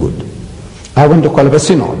is no good. I want to call up a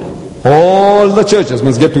synod. All the churches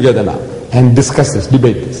must get together now and discuss this,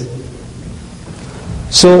 debate this.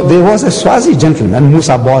 So there was a Swazi gentleman,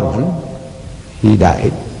 Musa Borman. He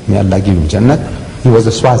died. May Allah give him Jannat. He was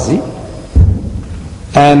a Swazi.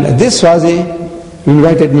 And this Swazi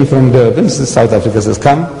invited me from Durban, South Africa, says,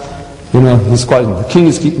 come. He's calling, the king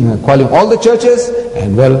is calling all the churches,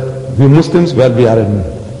 and we Muslims, we are in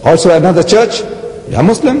also another church, we are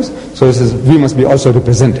Muslims, so he says, we must be also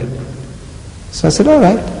represented. So I said, all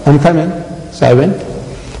right, I'm coming. So I went,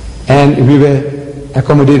 and we were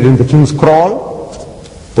accommodated in the king's crawl,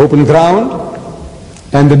 open ground,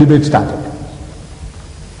 and the debate started.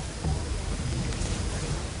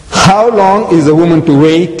 How long is a woman to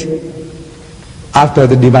wait after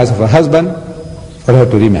the demise of her husband for her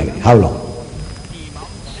to remarry? How long?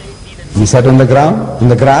 We sat on the ground, in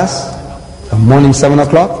the grass, from morning 7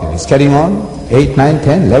 o'clock, and it's carrying on, 8, 9,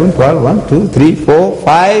 10, 11, 12, 1, 2, 3, 4,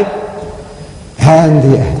 5. And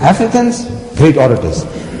the Africans, great orators.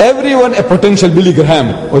 Everyone a potential Billy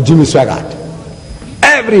Graham or Jimmy Swaggart.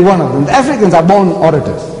 Every one of them. The Africans are born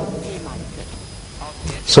orators.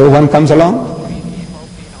 So one comes along,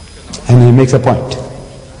 and he makes a point.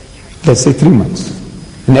 Let's say 3 months.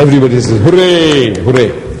 And everybody says, hooray,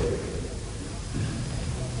 hooray.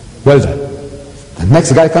 Well done. The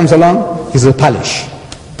next guy comes along, he says polish.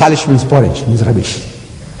 Polish means porridge, means rubbish.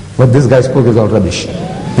 What this guy spoke is all rubbish.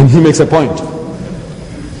 And he makes a point.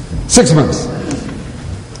 6 months.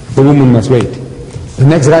 The woman must wait. The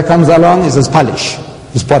next guy comes along, he says polish,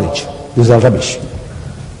 is porridge. This is all rubbish.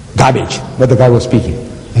 Garbage, what the guy was speaking.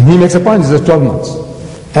 And he makes a point, he says 12 months.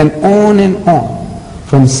 And on.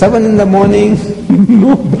 From 7 in the morning,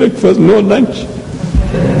 no breakfast, no lunch.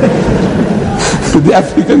 The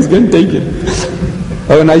Africans can take it.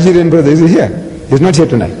 Our Nigerian brother, is he here? He's not here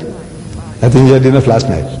tonight. I think he had enough last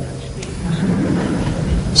night.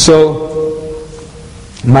 So,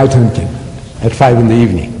 my turn came at 5 in the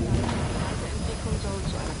evening.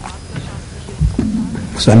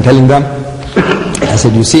 So I'm telling them, I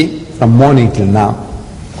said, you see, from morning till now,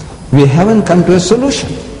 we haven't come to a solution.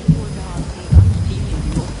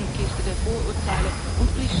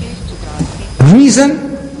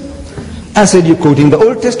 Reason? I said, you're quoting the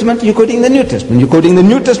Old Testament, you're quoting the New Testament. You're quoting the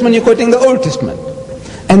New Testament, you're quoting the Old Testament.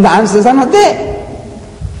 And the answers are not there.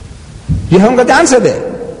 You haven't got the answer there.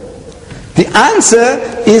 The answer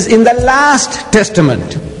is in the last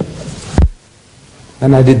testament.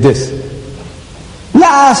 And I did this.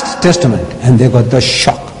 Last testament. And they got the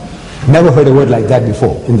shock. Never heard a word like that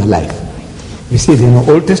before in their life. You see, they know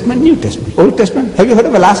Old Testament, New Testament. Old Testament, have you heard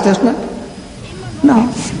of the last testament? No.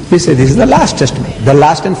 He said, this is the last testament. The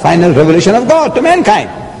last and final revelation of God to mankind.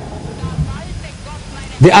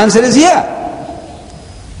 The answer is here.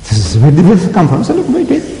 This is where did this come from? So look,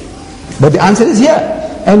 wait. But the answer is here.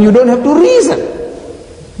 And you don't have to reason.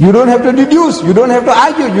 You don't have to deduce. You don't have to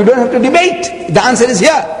argue. You don't have to debate. The answer is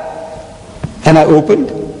here. And I opened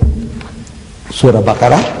Surah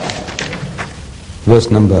Baqarah,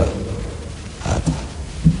 verse number,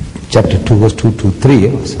 chapter 2, verse 2 to 3,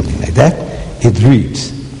 or something like that. It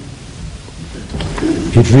reads,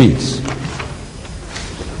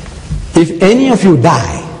 if any of you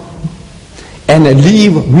die and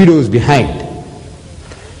leave widows behind,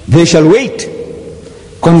 they shall wait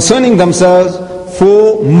concerning themselves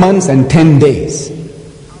 4 months and 10 days.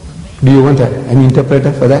 Do you want an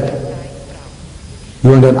interpreter for that?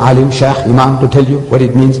 You want an alim, shaykh, imam to tell you what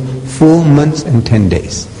it means? 4 months and 10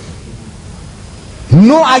 days.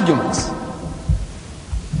 No arguments.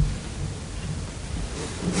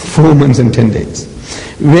 4 months and 10 days.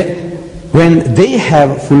 When they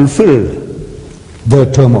have fulfilled the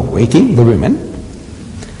term of waiting, the women,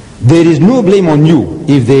 there is no blame on you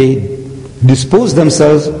if they dispose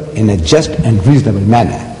themselves in a just and reasonable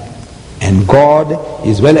manner. And God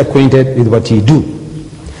is well acquainted with what ye do.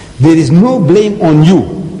 There is no blame on you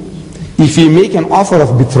if you make an offer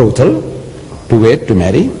of betrothal, to wait, to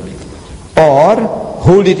marry, or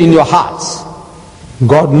hold it in your hearts.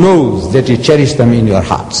 God knows that you cherish them in your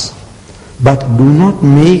hearts. But do not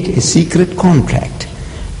make a secret contract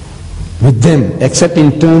with them except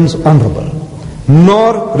in terms honorable,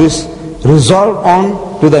 nor resolve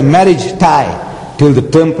on to the marriage tie till the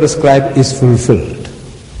term prescribed is fulfilled.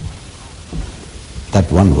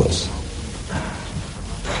 That one verse.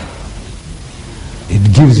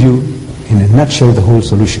 It gives you in a nutshell the whole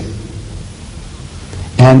solution.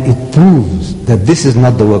 And it proves that this is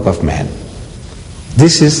not the work of man.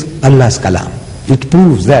 This is Allah's kalam. It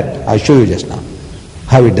proves that. I'll show you just now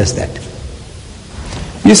how it does that.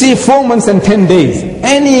 You see, 4 months and 10 days,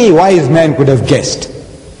 any wise man could have guessed.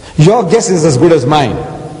 Your guess is as good as mine.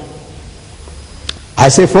 I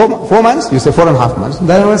say 4 months, you say 4.5 months.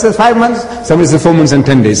 Then one says 5 months, somebody says 4 months and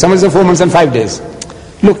 10 days. Somebody says 4 months and 5 days.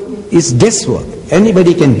 Look, it's guesswork.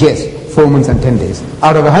 Anybody can guess 4 months and 10 days.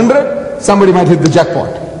 Out of 100, somebody might hit the jackpot.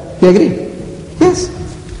 You agree? Yes.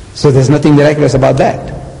 So there's nothing miraculous about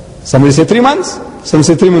that. Somebody say 3 months, some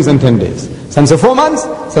say 3 months and 10 days. Some say 4 months,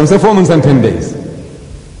 some say 4 months and 10 days.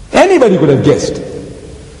 Anybody could have guessed.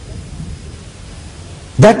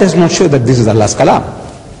 That does not show that this is Allah's kalam.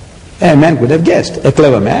 A man could have guessed. A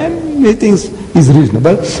clever man, he thinks is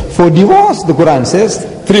reasonable. For divorce, the Quran says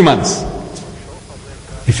 3 months.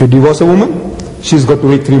 If you divorce a woman, she's got to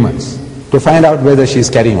wait 3 months to find out whether she is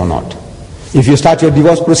carrying or not. If you start your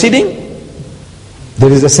divorce proceeding,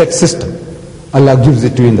 there is a set system. Allah gives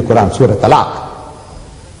it to you in the Quran, Surah Talaq.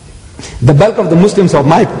 The bulk of the Muslims of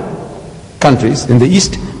my countries in the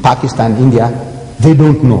East, Pakistan, India, they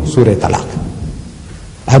don't know Surah Talaq.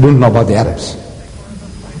 I don't know about the Arabs.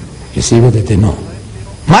 You see whether they know.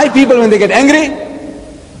 My people, when they get angry,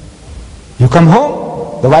 you come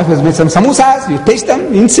home, the wife has made some samosas, you taste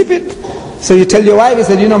them, insipid. So you tell your wife, you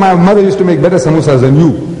said, you know, my mother used to make better samosas than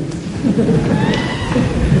you.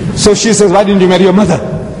 So she says, why didn't you marry your mother?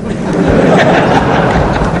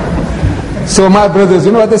 So my brothers,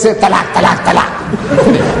 you know what they say? Talaq, talaq, talaq.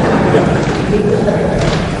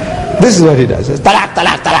 This is what he does. He says, talaq,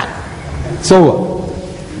 talaq, talaq. So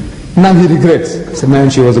now he regrets. He said, man,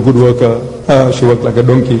 she was a good worker. She worked like a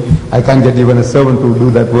donkey. I can't get even a servant to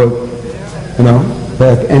do that work,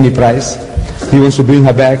 at any price. He wants to bring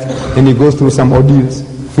her back, and he goes through some ordeals,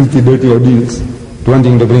 filthy, dirty ordeals,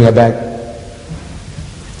 wanting to bring her back,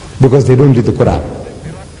 because they don't read the Quran.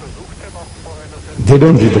 They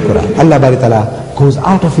don't read the Quran. Allah Bari Ta'ala goes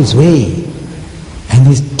out of His way, and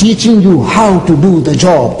He's teaching you how to do the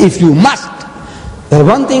job, if you must. The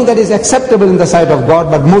one thing that is acceptable in the sight of God,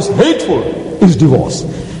 but most hateful, is divorce.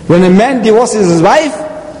 When a man divorces his wife,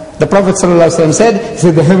 the Prophet ﷺ said,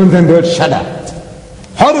 the heavens and the earth shudder.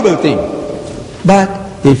 Horrible thing. But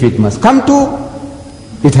if it must come to,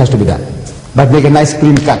 it has to be done. But make a nice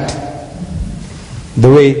clean cut, the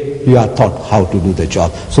way you are taught how to do the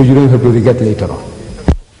job, so you don't have to regret later on.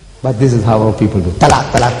 But this is how our people do.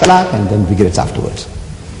 Talaq, talaq, talaq, and then regrets afterwards.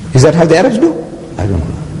 Is that how the Arabs do? I don't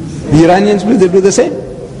know. The Iranians do, they do the same?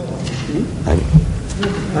 I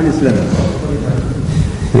don't know.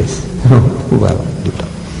 Yes.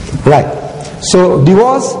 Right. So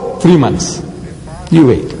divorce, 3 months. You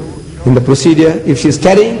wait. In the procedure, if she is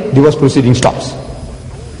carrying, divorce proceeding stops.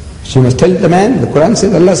 She must tell the man, the Quran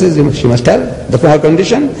says, Allah says, she must tell her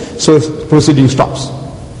condition, so proceeding stops.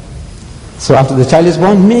 So after the child is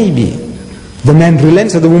born, maybe the man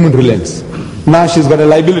relents or the woman relents. Now she's got a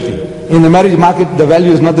liability. In the marriage market, the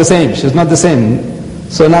value is not the same. She's not the same.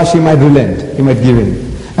 So now she might relent. He might give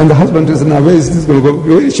in. And the husband says, now where is this going to go?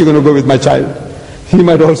 Where is she going to go with my child? He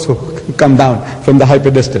might also come down from the high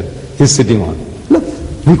pedestal he's sitting on. Look,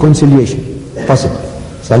 reconciliation, possible.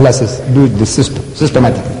 So Allah says, do it this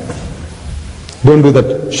systematically. Don't do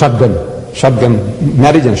that shotgun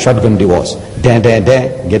marriage and shotgun divorce.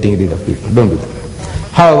 Getting rid of people. Don't do that.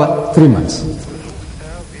 However, 3 months.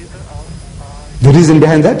 The reason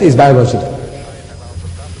behind that is biological.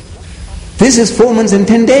 This is 4 months and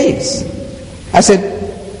 10 days. I said,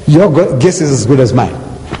 your guess is as good as mine.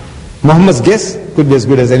 Muhammad's guess could be as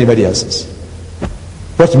good as anybody else's.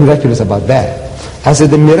 What's miraculous about that? I said,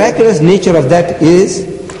 the miraculous nature of that is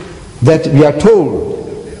that we are told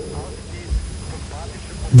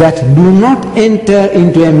that do not enter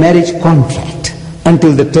into a marriage contract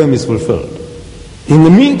until the term is fulfilled. In the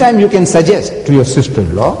meantime, you can suggest to your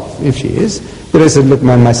sister-in-law, if she is, I said, look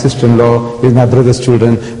man, my sister-in-law is my brother's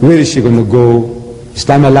children, where is she going to go?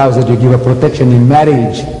 Islam allows that you give her protection in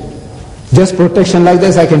marriage. Just protection like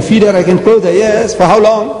this, I can feed her, I can clothe her, yes, for how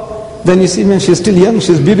long? Then you see, man, she's still young,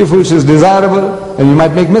 she's beautiful, she's desirable, and you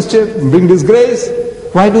might make mischief, bring disgrace.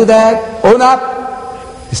 Why do that? Own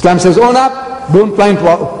up. Islam says own up, don't plant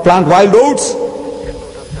wild oats.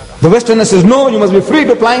 The Westerner says no, you must be free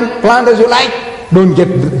to plant as you like. Don't get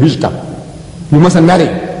hitched up. You mustn't marry,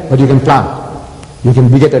 but you can plant. You can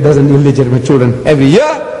beget a dozen illegitimate children every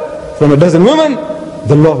year from a dozen women.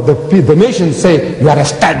 The nations say, you are a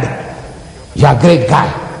stud. You are a great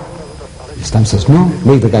guy. Islam says, no,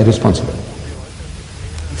 make the guy responsible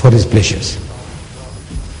for his pleasures.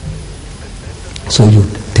 So you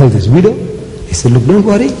tell this widow, he said, look, don't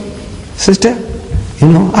worry, sister,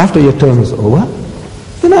 after your term is over,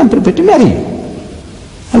 I'm prepared to marry you.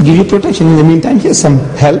 I'll give you protection. In the meantime, here's some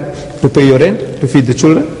help to pay your rent, to feed the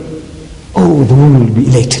children. Oh, the woman will be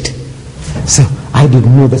elated. So I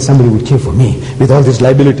didn't know that somebody would care for me with all this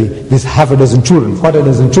liability, this half a dozen children, 40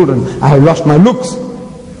 dozen children. I have lost my looks.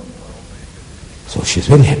 So she's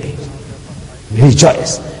very happy, very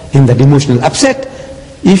joyous in that emotional upset.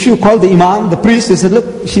 If you call the imam, the priest, he said,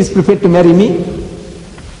 look, she's prepared to marry me.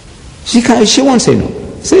 She won't say no.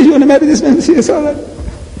 Say, you want to marry this man? She says, all right.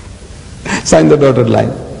 Sign the dotted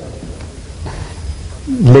line.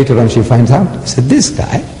 Later on she finds out, he said, this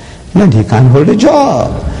guy, man, he can't hold a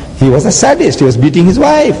job. He was a sadist. He was beating his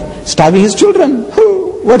wife, starving his children.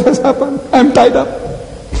 Oh, what has happened? I'm tied up.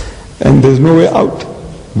 And there's no way out.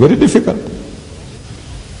 Very difficult.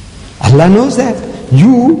 Allah knows that.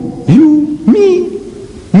 You, me,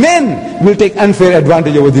 men will take unfair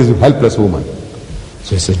advantage over this helpless woman.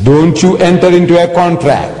 So he says, don't you enter into a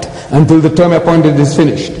contract until the term appointed is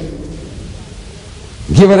finished.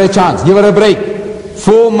 Give her a chance, give her a break.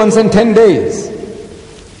 4 months and 10 days.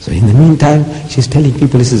 So in the meantime, she's telling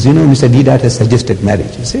people, he says, Mr. Deedat has suggested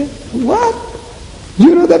marriage. You say, what?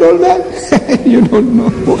 You know that old man? You don't know.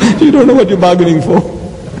 You don't know what you're bargaining for.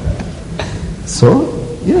 So,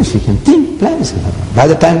 she can think, plans. By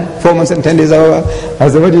the time 4 months and 10 days are over, I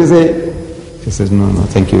said, what do you say? She says, no,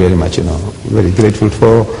 thank you very much, very grateful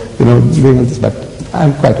for, doing all this, but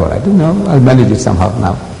I'm quite all right, I'll manage it somehow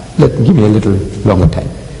now. Give me a little longer time.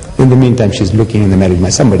 In the meantime, she's looking in the marriage,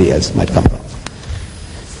 somebody else might come along.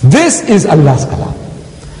 This is Allah's kalam.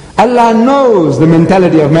 Allah knows the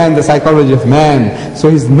mentality of man, the psychology of man. So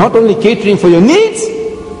He's not only catering for your needs,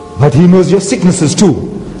 but He knows your sicknesses too.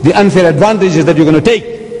 The unfair advantages that you're going to take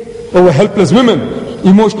over helpless women,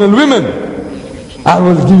 emotional women. I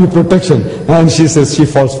will give you protection. And she says she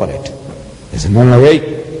falls for it. He said, no,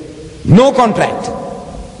 wait. No contract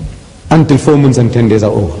until 4 months and 10 days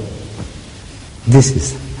are over. This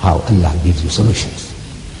is how Allah gives you solutions.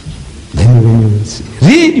 Then when you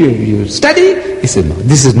read, you study, he said, no,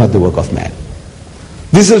 this is not the work of man.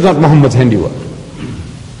 This is not Muhammad's handiwork.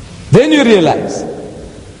 Then you realize,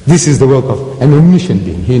 this is the work of an omniscient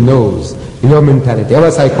being. He knows your mentality,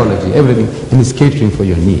 our psychology, everything, and is catering for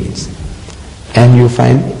your needs. And you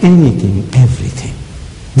find anything, everything.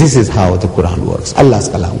 This is how the Quran works, Allah's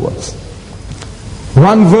Kalam works.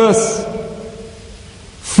 One verse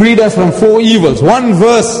freed us from 4 evils. One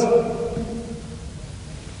verse.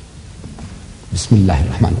 Bismillahir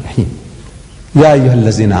Rahmanir Rahim. Ya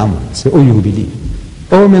ayyuhallazina amanu. Say, oh you who believe.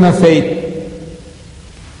 O men of faith.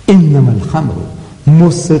 Innamal khamru.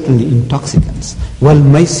 Most certainly intoxicants. Wal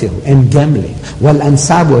maisir and gambling. Wal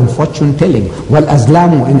ansabu and fortune telling. Wal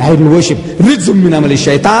azlamu and idol worship. Rijzum min amali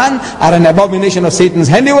shaitan are an abomination of Satan's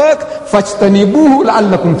handiwork. Fajtanibuhu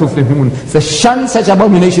la'allakum tuflihun. So shun such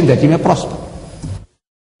abomination that you may prosper.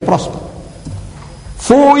 Prosper.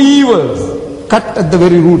 4 evils cut at the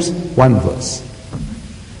very roots. One verse.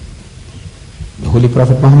 The Holy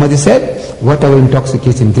Prophet Muhammad said, whatever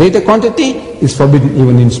intoxicates in greater quantity is forbidden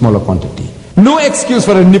even in smaller quantity. No excuse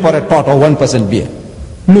for a nip or a tot or 1% beer.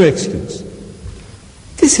 No excuse.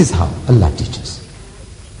 This is how Allah teaches.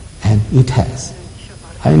 And it has.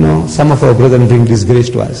 I know some of our brethren bring disgrace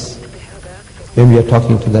to us. When we are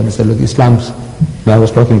talking to them, we say, look, Islam's... I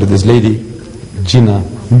was talking to this lady, Gina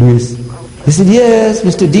Lewis. He said, yes,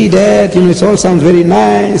 Mr. Deedat, it all sounds very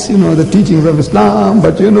nice, the teachings of Islam,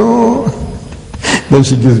 but Then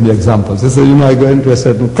she gives me examples. She said, I go into a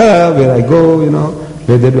certain club where I go,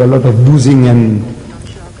 where they do a lot of boozing, and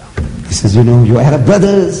he says, you Arab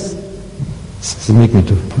brothers. So make me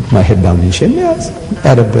to put my head down in shame. Yes,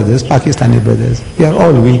 Arab brothers, Pakistani brothers, we are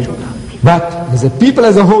all weak. But as a people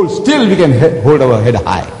as a whole, still we can hold our head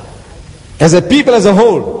high. As a people as a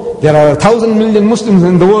whole, there are 1,000 million Muslims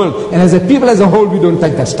in the world, and as a people as a whole, we don't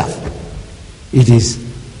take that stuff. It is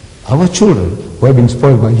our children who have been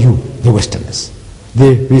spoiled by you, the Westerners.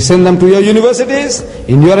 We send them to your universities,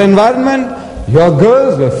 in your environment. Your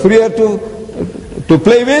girls were freer to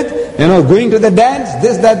play with, going to the dance,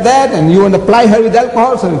 this, that, and you want to ply her with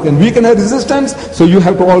alcohol so you can weaken her resistance, so you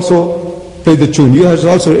have to also play the tune. You have to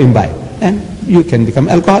also imbibe, and you can become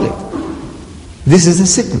alcoholic. This is a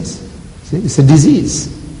sickness. See, it's a disease.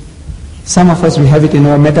 Some of us, we have it in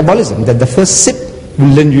our metabolism, that the first sip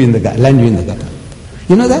will land you in the gutter.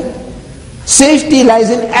 You know that? Safety lies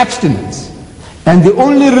in abstinence. And the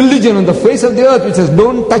only religion on the face of the earth which says,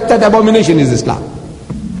 don't touch that abomination, is Islam.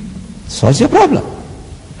 Solves your problem.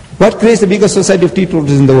 What creates the biggest society of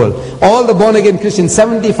teetotalers in the world? All the born-again Christians,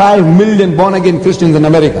 75 million born-again Christians in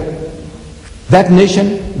America. That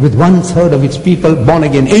nation, with 1/3 of its people,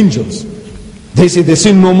 born-again angels. They say they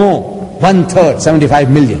sin no more. 1/3, 75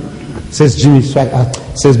 million. Says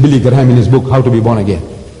Billy Graham in his book, How to Be Born Again.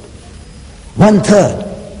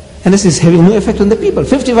 1/3. And this is having no effect on the people.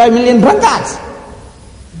 55 million drunkards.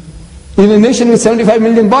 In a nation with 75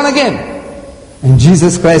 million born again. And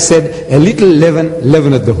Jesus Christ said, a little leaven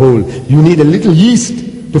leaveneth the whole. You need a little yeast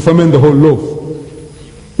to ferment the whole loaf.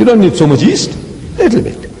 You don't need so much yeast. A little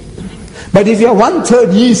bit. But if you have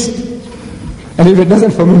 1/3 yeast, and if it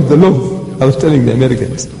doesn't ferment the loaf, I was telling the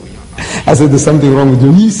Americans, I said there's something wrong with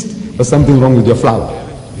your yeast, or something wrong with your flour.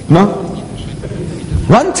 No?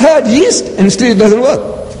 1/3 yeast and still it doesn't work.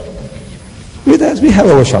 With us, we have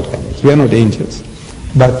our shortcomings. We are not angels.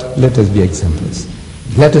 But let us be exemplars.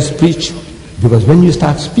 Let us preach, because when you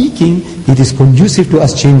start speaking, it is conducive to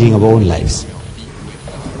us changing our own lives.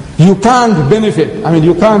 You can't benefit,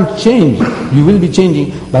 you can't change. You will be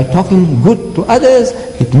changing by talking good to others.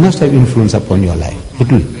 It must have influence upon your life.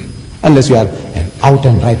 It will. Unless you are an out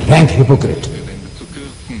and right rank hypocrite.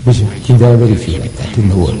 Which there are very few like that in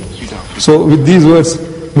the world. So with these words,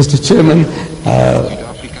 Mr. Chairman,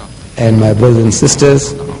 and my brothers and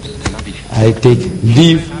sisters, I take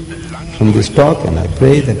leave from this talk, and I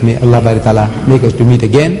pray that may Allah Ta'ala make us to meet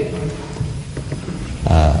again.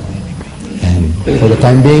 And for the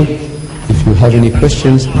time being, if you have any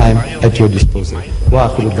questions, I am at your disposal. Wa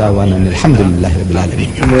akhiru da'wana alhamdulillahi rabbil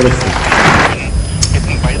alameen.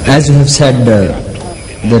 As you have said,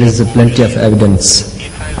 there is plenty of evidence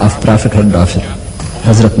of prophethood of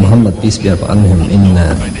Hazrat Muhammad, peace be upon him, in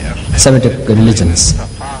Semitic religions.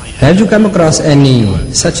 Have you come across any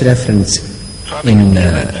such reference in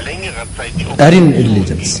Aryan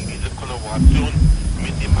religions.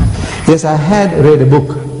 Yes, I had read a book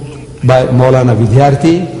by Maulana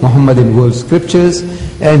Vidyarthi, Muhammad in World Scriptures,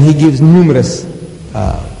 and he gives numerous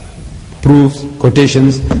proofs,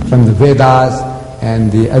 quotations from the Vedas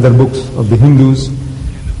and the other books of the Hindus.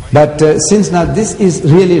 But since now this is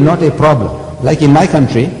really not a problem, like in my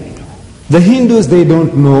country, the Hindus, they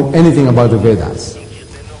don't know anything about the Vedas.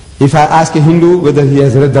 If I ask a Hindu whether he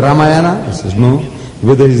has read the Ramayana, he says no.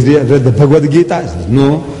 Whether he's read the Bhagavad Gita, he says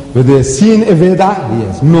no. Whether he has seen a Veda, he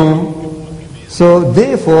says no. So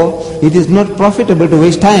therefore, it is not profitable to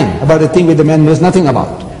waste time about a thing which the man knows nothing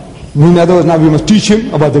about. In other words, now we must teach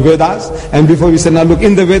him about the Vedas, and before we say, now look,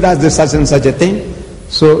 in the Vedas there's such and such a thing.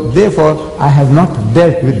 So therefore, I have not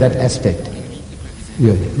dealt with that aspect.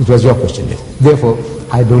 Yeah, it was your question, yes. Therefore,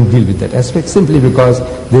 I don't deal with that aspect simply because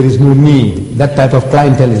there is no need. That type of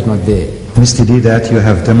clientele is not there. Mr. Deedat, you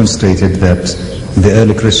have demonstrated that the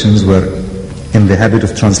early Christians were in the habit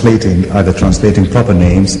of either translating proper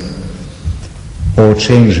names or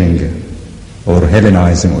changing or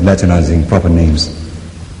Hellenizing or Latinizing proper names.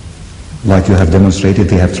 Like you have demonstrated,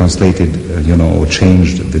 they have translated, or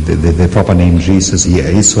changed the proper name Jesus,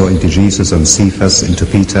 Esau into Jesus, and Cephas into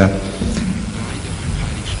Peter.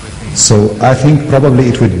 So I think probably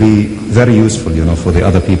it would be very useful, for the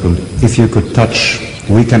other people, if you could touch.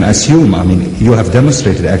 We can assume, you have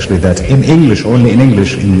demonstrated actually that in English, only in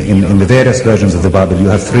English, in the various versions of the Bible, you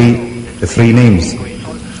have three names,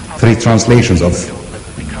 three translations of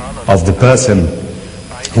the person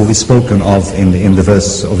who is spoken of in the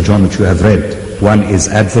verse of John which you have read. One is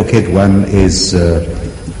advocate, one is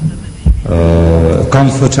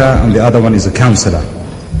comforter, and the other one is a counselor.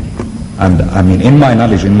 And in my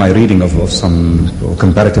knowledge, in my reading of some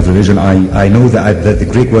comparative religion, I know that the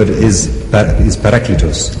Greek word is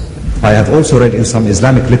parakletos. I have also read in some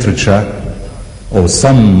Islamic literature, or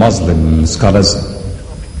some Muslim scholars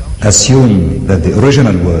assume that the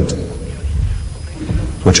original word,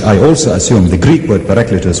 which I also assume, the Greek word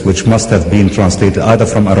parakletos, which must have been translated either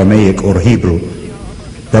from Aramaic or Hebrew,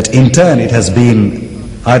 that in turn it has been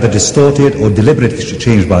either distorted or deliberately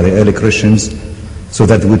changed by the early Christians, so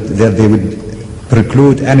that they would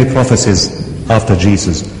preclude any prophecies after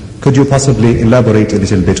Jesus. Could you possibly elaborate a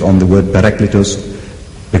little bit on the word parakletos?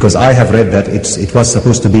 Because I have read that it was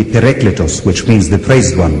supposed to be parakletos, which means the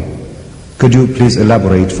praised one. Could you please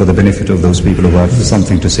elaborate for the benefit of those people who have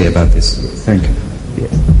something to say about this? Thank you.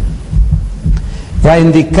 Yes. Well,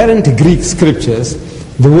 in the current Greek scriptures,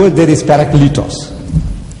 the word there is parakletos.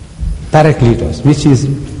 Parakletos, which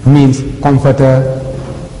means comforter.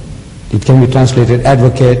 It can be translated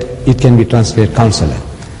advocate, it can be translated counselor.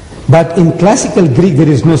 But in classical Greek there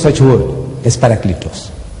is no such word as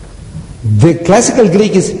parakletos. The classical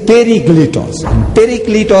Greek is perikletos. And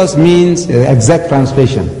perikletos means exact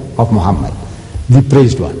translation of Muhammad, the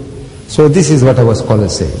praised one. So this is what our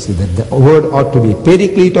scholars say, that the word ought to be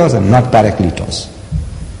perikletos and not parakletos.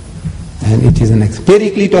 And it is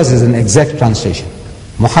perikletos is an exact translation.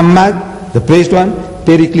 Muhammad, the praised one,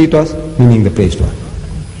 perikletos meaning the praised one.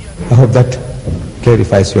 I hope that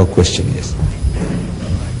clarifies your question, yes.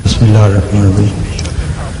 Bismillah ar-Rahman ar-Rahim.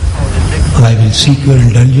 I will seek your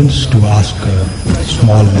indulgence to ask a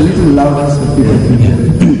small... A little louder so people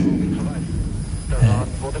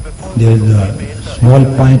There is a small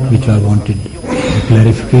point which I wanted a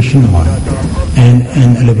clarification on and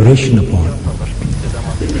an elaboration upon.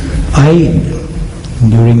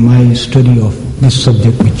 During my study of this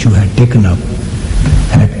subject which you had taken up,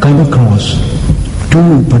 had come across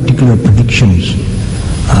two particular predictions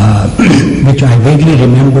which I vaguely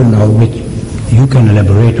remember now, which you can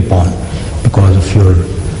elaborate upon because of your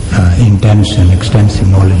intense and extensive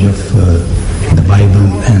knowledge of the Bible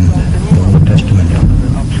and the Old Testament.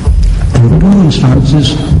 There were two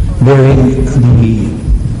instances wherein the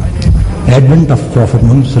advent of Prophet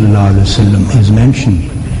Muhammad ﷺ is mentioned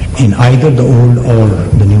in either the Old or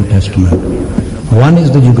the New Testament. One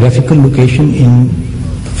is the geographical location in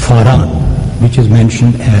Faran, which is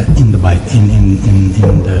mentioned in the Bible,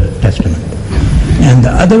 in the Testament. And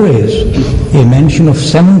the other is a mention of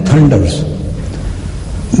 7 thunders,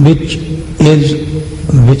 which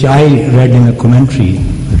I read in a commentary,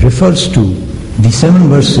 refers to the 7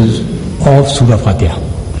 verses of Surah Fatiha.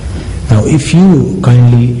 Now, if you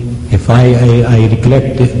kindly, if I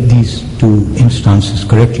recollect these two instances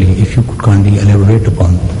correctly, if you could kindly elaborate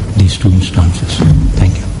upon these two instances.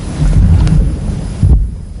 Thank you.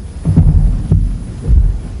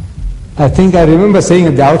 I think I remember saying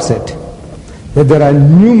at the outset that there are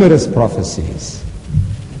numerous prophecies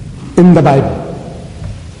in the Bible.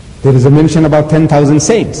 There is a mention about 10,000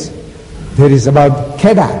 saints. There is about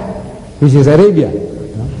Kedar, which is Arabia.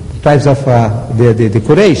 tribes of the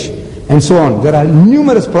Quraysh, and so on. There are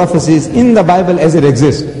numerous prophecies in the Bible as it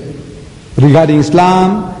exists regarding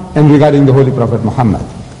Islam and regarding the Holy Prophet Muhammad.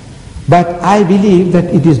 But I believe that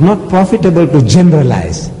it is not profitable to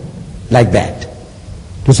generalize like that.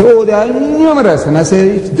 To say, oh, they are numerous, and I say,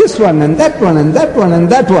 it's this one, and that one, and that one, and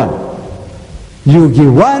that one. You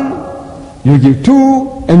give one, you give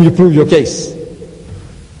two, and you prove your case.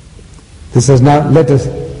 This is now, let us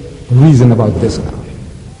reason about this now.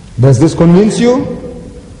 Does this convince you?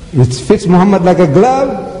 It fits Muhammad like a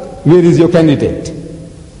glove. Where is your candidate?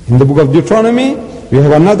 In the book of Deuteronomy, we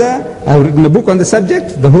have another. I have written a book on the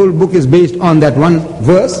subject. The whole book is based on that one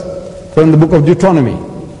verse from the book of Deuteronomy.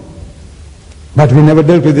 But we never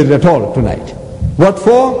dealt with it at all tonight. What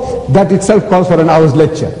for? That itself calls for an hour's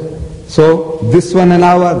lecture. So this one an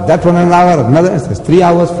hour, that one an hour, another 3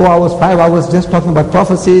 hours, 4 hours, 5 hours, just talking about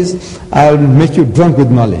prophecies. I'll make you drunk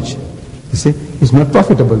with knowledge. You see, it's not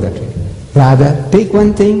profitable that way. Rather, take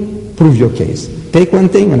one thing, prove your case. Take one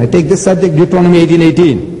thing, when I take this subject, Deuteronomy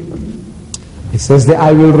 18:18. It says that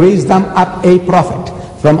I will raise them up a prophet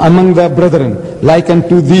from among their brethren, like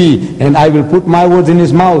unto thee, and I will put my words in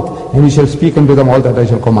his mouth, and he shall speak unto them all that I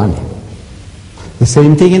shall command him. The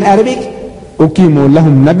same thing in Arabic. أُقِيمُوا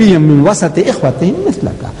لَهُمْ نَبِيًّا مِنْ وَسَطِ إِخْوَتِهِمْ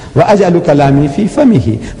مِثْلَكَ وَأَجْعَلُ كَلَامِي فِي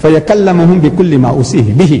فَمِهِ فَيَكَلَّمُهُمْ بِكُلِّ مَا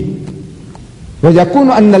أُوصِيهِ بِهِ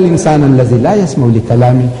وَيَكُونُ أَنَّ الْإِنسَانَ الَّذِي لَا يَسْمَعُ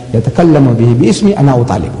لِكَلَامِي يَتَكَلَّمُ بِهِ بِإِسْمِي أَنَا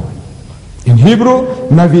أُطَالِبُهُ. In Hebrew,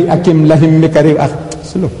 Nabi Akim Lahim Mikari.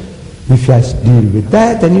 So look, if you deal with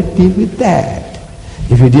that, then you deal with that.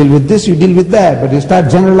 If you deal with this, you deal with that. But you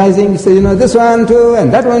start generalizing, you say, this one too,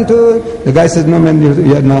 and that one too. The guy says, no man,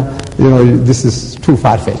 this is too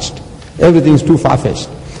far-fetched. Everything is too far-fetched.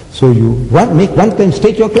 So you make one claim,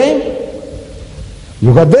 state your claim.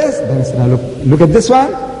 You got this, then he says, now look at this one.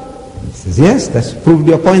 He says, yes, that's proved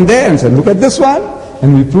your point there. And said, look at this one,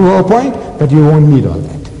 and we prove our point, but you won't need all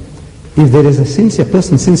that. If there is a sincere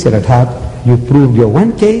person, sincere at heart, you proved your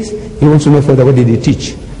one case, he wants to know further, what did he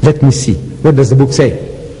teach? Let me see. What does the book say?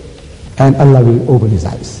 And Allah will open his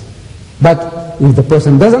eyes. But if the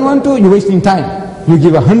person doesn't want to, you're wasting time. You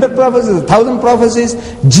give 100 prophecies, 1,000 prophecies.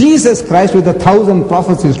 Jesus Christ with 1,000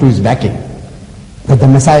 prophecies to his backing, that the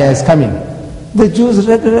Messiah is coming. The Jews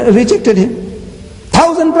rejected him.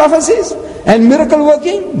 1,000 prophecies and miracle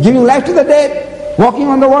working, giving life to the dead, walking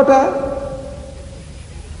on the water.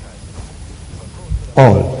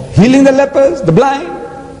 All. Healing the lepers, the blind.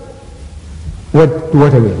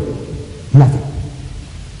 What away? Nothing.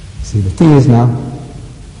 See, the thing is now,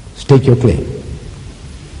 stake your claim.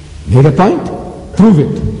 Made a point, prove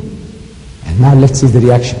it. And now let's see the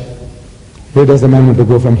reaction. Where does the man want to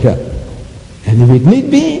go from here? And if it need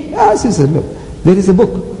be, he says, look, there is a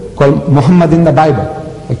book called Muhammad in the Bible,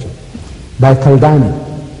 actually, by Kaldani.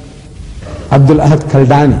 Abdul Ahad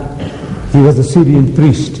Kaldani. He was a Syrian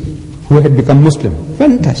priest who had become Muslim.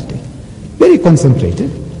 Fantastic. Very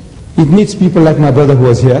concentrated. It needs people like my brother who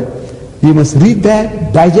was here. You must read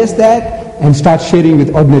that, digest that, and start sharing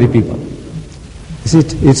with ordinary people. You see,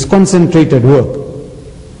 it's concentrated work.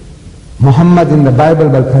 Muhammad in the Bible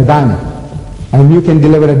by Kaldani. And you can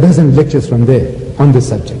deliver a dozen lectures from there on this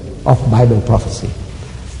subject of Bible prophecy.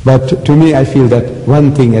 But to me, I feel that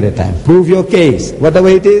one thing at a time. Prove your case. Whatever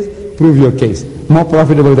it is, prove your case. More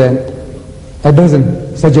profitable than a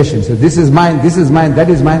dozen suggestions. So this is mine, that is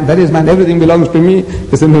mine, that is mine, everything belongs to me.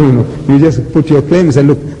 They say, no. You just put your claim and say,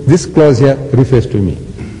 look, this clause here refers to me.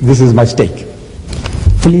 This is my stake.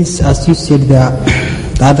 Please, as you said the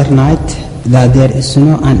other night, that there is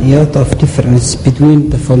no an iota of difference between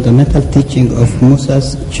the fundamental teaching of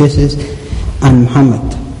Moses, Jesus, and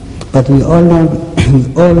Muhammad. But we all know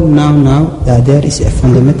now that there is a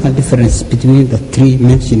fundamental difference between the three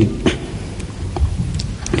mentioned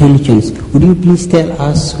religions. Would you please tell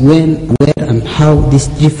us when, where, and how this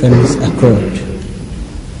difference occurred?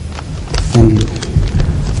 Thank you.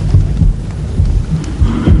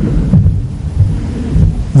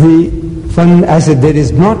 I said there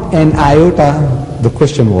is not an iota, the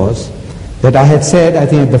question was, that I had said, I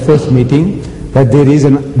think at the first meeting, that there is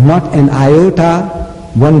not an iota,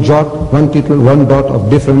 one jot, one tittle, one dot of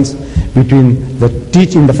difference between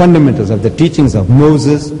the fundamentals of the teachings of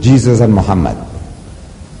Moses, Jesus, and Muhammad.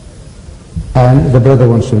 And the brother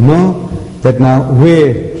wants to know that now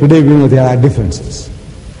today we know there are differences.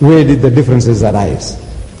 Where did the differences arise?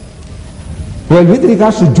 Well, with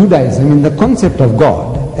regards to Judaism, the concept of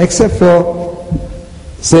God, except for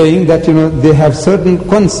saying that, they have certain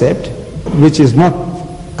concept which is not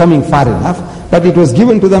coming far enough, but it was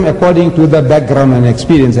given to them according to the background and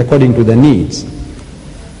experience, according to the needs.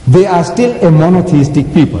 They are still a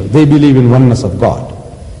monotheistic people. They believe in oneness of God.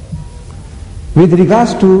 with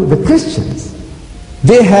regards to the Christians,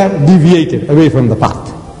 they have deviated away from the path.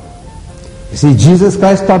 You see, Jesus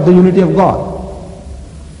Christ taught the unity of God.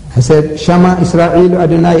 He said, Shama Israel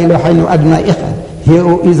Adonai Eloheinu Adonai Echad. Hear,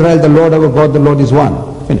 O Israel, the Lord our God, the Lord is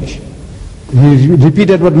one. Finish. He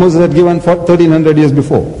repeated what Moses had given for 1300 years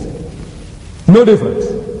before. No difference.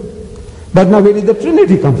 But now where did the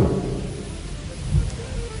Trinity come from?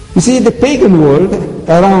 You see, the pagan world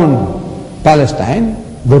around Palestine,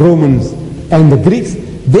 the Romans and the Greeks,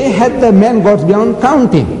 they had the man gods beyond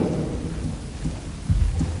counting.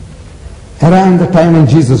 Around the time when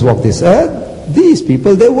Jesus walked this earth, these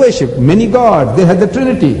people, they worshipped many gods. They had the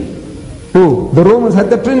Trinity. Who? The Romans had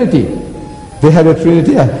the Trinity. They had a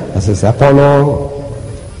Trinity, as I say, Apollo,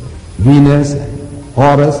 Venus,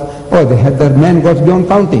 Horus. Oh, they had their man gods beyond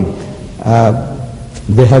counting.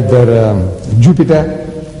 They had their Jupiter,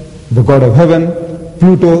 the god of heaven,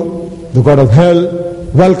 Pluto, the god of hell,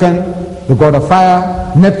 Vulcan, the god of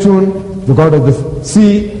fire, Neptune, the god of the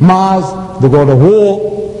sea, Mars, the god of war,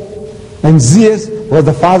 and Zeus was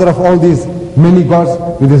the father of all these many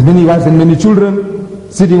gods with his many wives and many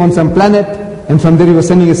children, sitting on some planet, and from there he was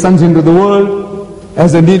sending his sons into the world.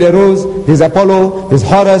 As the need arose, his Apollo, his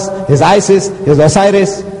Horus, his Isis, his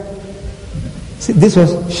Osiris. See, this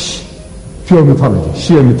was pure mythology,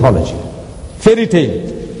 sheer mythology, fairy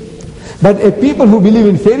tale. But a people who believe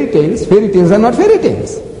in fairy tales are not fairy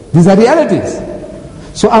tales. These are realities.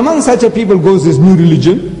 So among such a people goes this new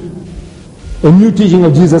religion, a new teaching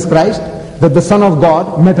of Jesus Christ, that the Son of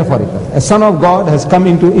God, metaphorical. A Son of God has come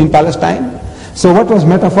in Palestine. So what was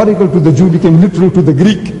metaphorical to the Jew became literal to the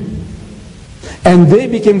Greek. And they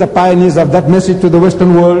became the pioneers of that message to the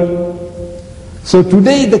Western world. So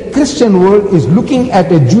today the Christian world is looking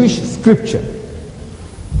at a Jewish scripture.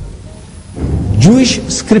 Jewish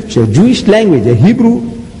scripture, Jewish language, a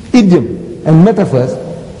Hebrew idiom and metaphors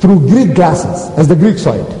through Greek glasses, as the Greeks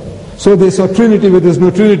saw it. So they saw Trinity where there's no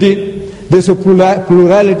Trinity. They saw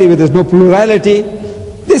plurality where there's no plurality.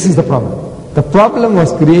 This is the problem. The problem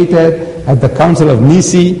was created at the Council of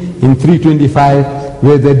Nicaea in 325,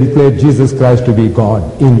 where they declared Jesus Christ to be God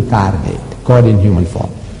incarnate, God in human form.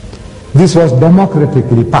 This was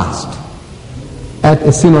democratically passed at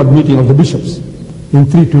a synod meeting of the bishops in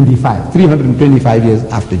 325, 325 years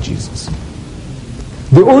after Jesus.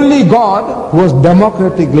 The only God who was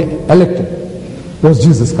democratically elected was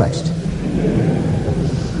Jesus Christ.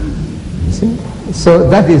 You see? So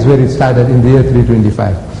that is where it started in the year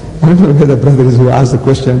 325. I don't know whether the brother is who asked the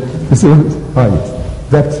question. Oh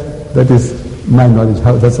yes, that is my knowledge.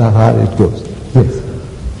 That's how it goes. Yes.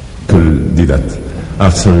 Deedat,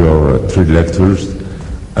 after your 3 lectures,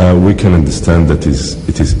 we can understand that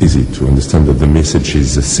it is easy to understand that the message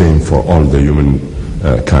is the same for all the human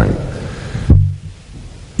kind.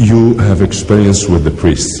 You have experience with the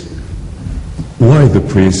priests. Why the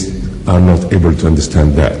priests are not able to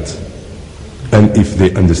understand that? And if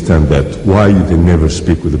they understand that, why they never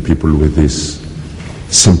speak with the people with this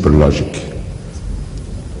simple logic?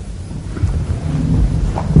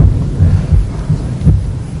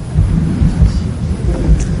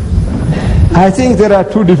 I think there are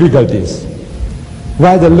 2 difficulties.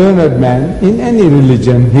 Why the learned man, in any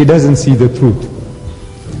religion, he doesn't see the truth.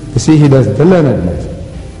 You see, he doesn't, the learned man.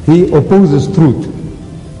 He opposes truth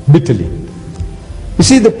bitterly. You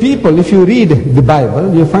see, the people, if you read the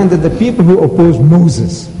Bible, you find that the people who opposed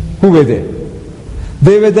Moses, who were they?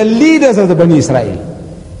 They were the leaders of the Bani Israel.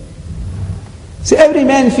 See, every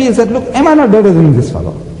man feels that, look, am I not better than this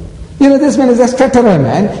fellow? You know, this man is a stutterer,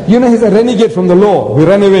 man. You know, he's a renegade from the law. We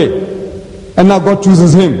run away. And now God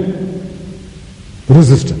chooses him.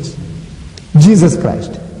 Resistance. Jesus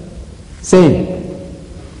Christ. Same.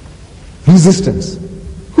 Resistance.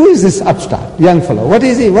 Who is this upstart, young fellow? What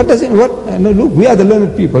is he? What does he? No, look, we are the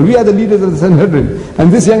learned people. We are the leaders of the Sanhedrin.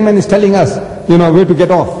 And this young man is telling us, you know, where to get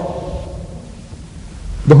off.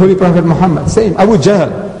 The Holy Prophet Muhammad, same. Abu Jahl.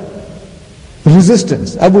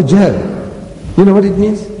 Resistance. Abu Jahl. You know what it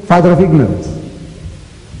means? Father of ignorance.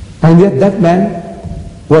 And yet that man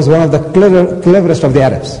was one of the cleverest of the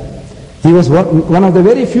Arabs. He was one of the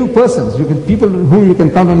very few persons, people whom you can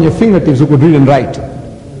count on your fingertips who could read and write.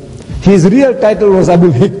 His real title was Abul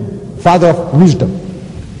Hikm, father of wisdom.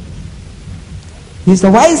 He's the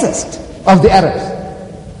wisest of the Arabs.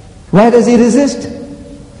 Why does he resist?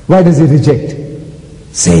 Why does he reject?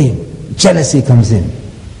 Same. Jealousy comes in.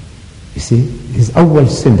 You see, his awwal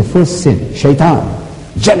sin, the first sin, shaitan,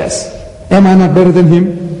 jealous. Am I not better than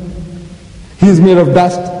him? He is made of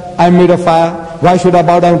dust, I am made of fire. Why should I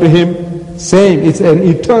bow down to him? Same, it's an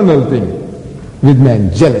eternal thing with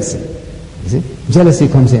man, jealousy. You see, jealousy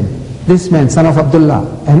comes in. This man, son of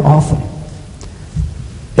Abdullah, an orphan,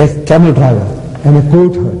 a camel driver, and a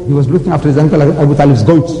goat herd. He was looking after his uncle Abu Talib's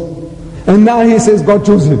goats. And now he says God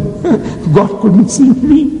chose him. God couldn't see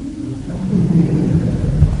me.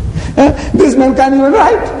 This man can't even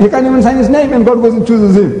write. He can't even sign his name, and God goes and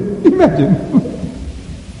chooses him. Imagine.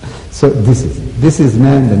 So this is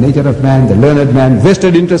man, the nature of man, the learned man.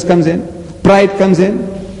 Vested interest comes in, pride comes in.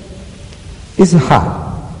 It's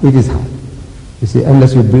hard. It is hard. You see,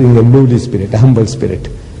 unless you bring a lowly spirit, a humble spirit,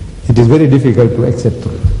 it is very difficult to accept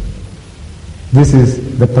truth. This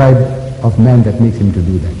is the pride of man that makes him to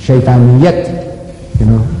do that. Shaitaniyat,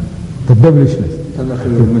 the devilishness.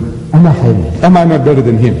 Am I not better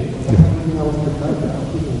than him?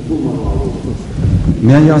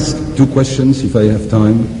 May I ask two questions, if I have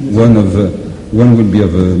time? One will be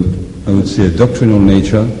of I would say, a doctrinal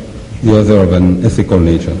nature, the other of an ethical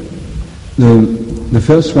nature. The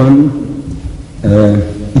first one,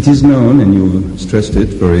 it is known, and you stressed it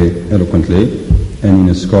very eloquently and in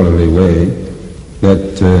a scholarly way,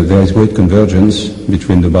 that there is great convergence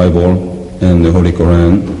between the Bible and the Holy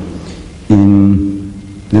Quran in,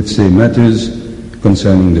 let's say, matters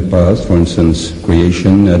concerning the past, for instance,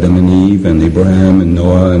 creation, Adam and Eve, and Abraham and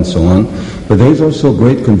Noah, and so on. But there is also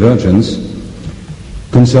great convergence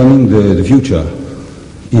concerning the future.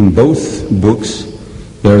 In both books,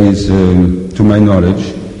 there is, to my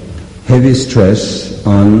knowledge, heavy stress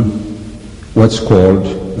on what's called,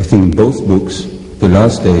 I think in both books, the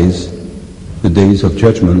last days, the days of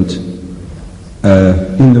judgment.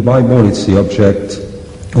 In the Bible, it's the object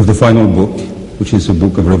of the final book, which is the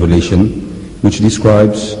book of Revelation, which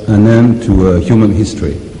describes an end to human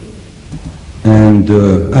history. And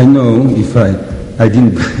I know if I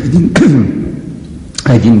didn't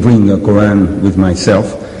I didn't bring a Quran with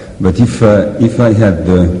myself, but if I had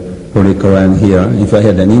the Holy Quran here, if I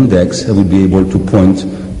had an index, I would be able to point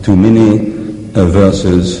to many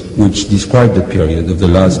verses which describe the period of the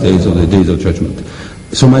last days or the days of judgment.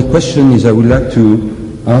 So my question is, I would like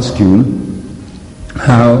to ask you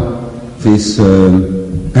how this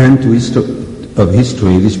end of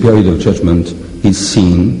history, this period of judgment, is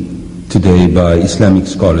seen today by Islamic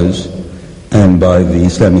scholars and by the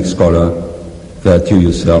Islamic scholar that you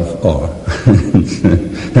yourself are.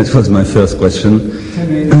 That was my first question.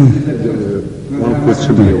 One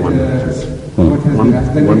question be one.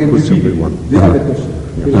 One question be one. The other question.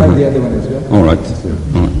 We'll have the other one as well. All right.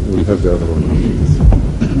 We'll have the other one.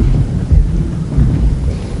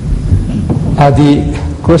 The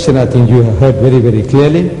question I think you have heard very, very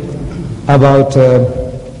clearly about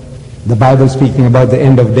the Bible speaking about the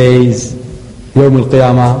end of days, Yawm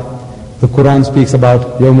al-Qiyamah. The Quran speaks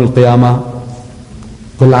about Yawm al-Qiyamah,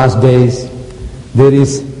 the last days. There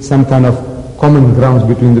is some kind of common grounds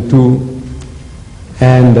between the two.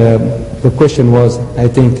 And the question was, I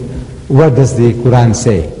think, what does the Quran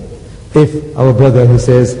say? If our brother who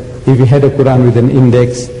says, if he had a Quran with an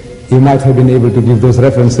index, he might have been able to give those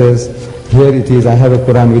references. Here it is, I have a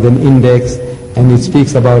Quran with an index, and it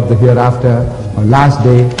speaks about the hereafter, or last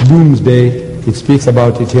day, doomsday. It speaks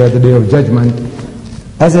about it here, the day of judgment.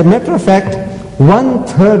 As a matter of fact,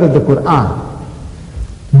 1/3 of the Quran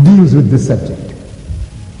deals with this subject.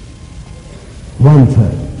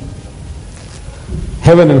 1/3.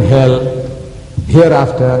 Heaven and hell,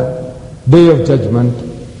 hereafter, day of judgment,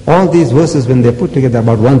 all these verses, when they're put together,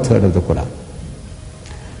 about 1/3 of the Quran.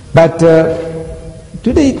 But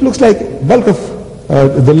today it looks like bulk of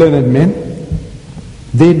the learned men,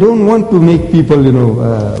 they don't want to make people,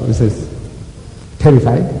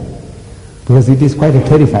 terrified, because it is quite a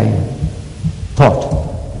terrifying thought,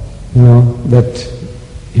 that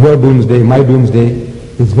your doomsday, my doomsday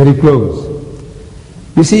is very close.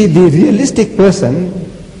 You see, the realistic person,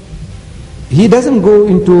 he doesn't go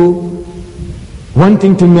into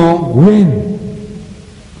wanting to know when,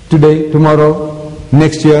 today, tomorrow,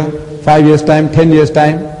 next year, 5 years' time, 10 years'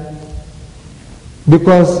 time,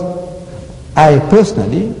 because I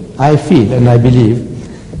personally, I feel and I believe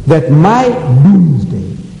that my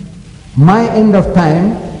doomsday, my end of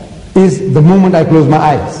time is the moment I close my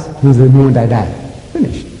eyes, is the moment I die.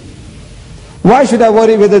 Finished. Why should I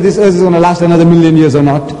worry whether this earth is going to last another 1,000,000 years or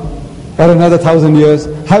not, or another 1,000 years?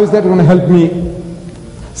 How is that going to help me?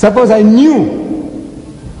 Suppose I knew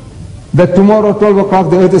that tomorrow 12 o'clock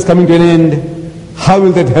the earth is coming to an end, how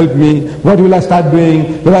will that help me? What will I start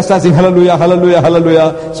doing? Will I start saying hallelujah, hallelujah,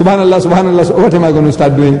 hallelujah, subhanallah, subhanallah? What am I going to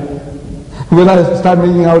start doing? Will I start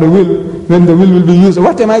making out a will? When the will be used,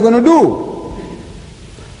 what am I going to do?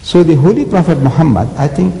 So the Holy Prophet Muhammad, I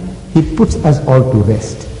think, he puts us all to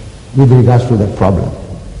rest with regards to that problem.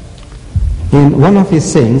 In one of his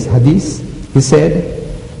sayings, hadith, he said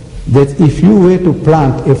that if you were to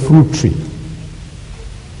plant a fruit tree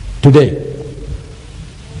today,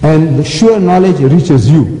 and the sure knowledge reaches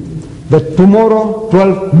you that tomorrow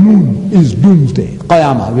 12 noon is doomsday,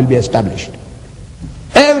 Qiyamah will be established.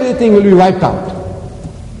 Everything will be wiped out.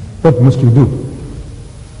 What must you do?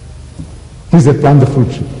 He said, plant the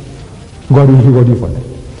fruit tree. God will reward you for that.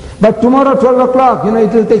 But tomorrow 12 o'clock,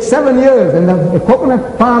 it will take 7 years, and a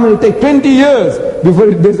coconut palm will take 20 years before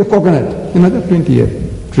it bears a coconut. The 20-year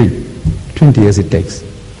tree. 20 years it takes.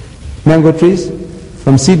 Mango trees,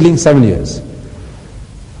 from seedling 7 years.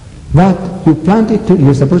 But you plant it,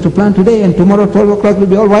 you're supposed to plant today, and tomorrow 12 o'clock will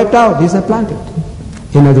be all wiped out. He said, plant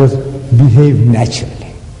it. In other words, behave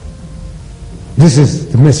naturally. This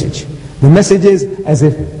is the message. The message is as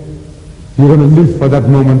if you're going to live for that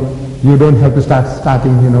moment. You don't have to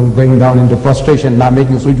starting, going down into prostration, now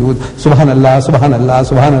making sujood, subhanallah, subhanallah,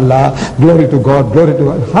 subhanallah, glory to God, glory to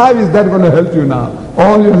God. How is that going to help you now?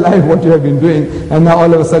 All your life what you have been doing, and now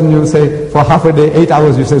all of a sudden you say, for half a day, 8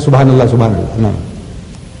 hours you say subhanallah, subhanallah. No.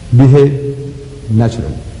 Behave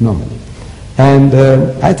naturally, normally. And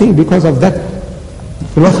I think because of that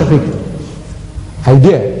philosophic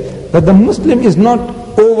idea, that the Muslim is not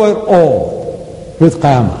overawed with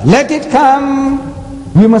Qiyamah. Let it come.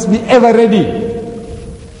 We must be ever ready.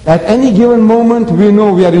 At any given moment, we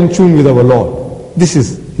know we are in tune with our Lord. This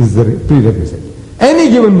is the prerequisite. Any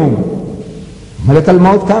given moment. Malak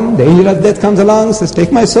al-Maut comes, the angel of death comes along, says,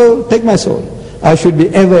 take my soul, take my soul. I should be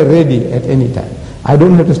ever ready at any time. I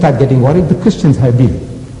don't have to start getting worried. The Christians have been.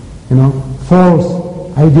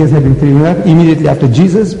 False ideas have been created up. Immediately after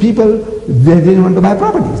Jesus, people, they didn't want to buy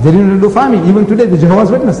properties. They didn't want to do farming. Even today, the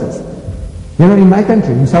Jehovah's Witnesses. In my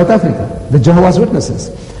country, in South Africa, the Jehovah's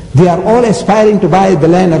Witnesses, they are all aspiring to buy the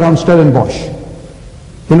land around Stellenbosch.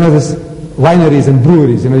 This wineries and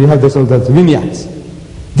breweries, you have all those vineyards.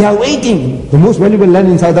 They are waiting. The most valuable land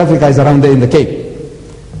in South Africa is around there in the Cape.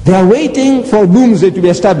 They are waiting for doomsday to be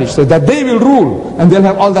established so that they will rule and they'll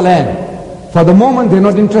have all the land. For the moment, they're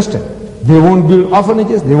not interested. They won't build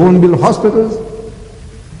orphanages, they won't build hospitals.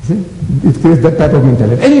 See? It creates that type of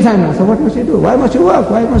mentality. Anytime now, so what must you do? Why must you work?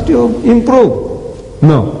 Why must you improve?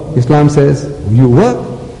 No. Islam says, you work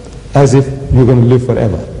as if you're going to live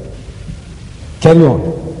forever. Carry on.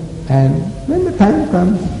 And when the time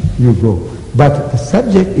comes, you go. But the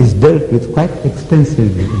subject is dealt with quite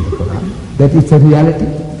extensively in the Quran. That it's a reality.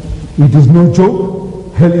 It is no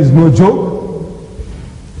joke. Hell is no joke.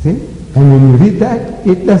 See? And when you read that,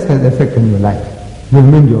 it does have an effect on your life. Will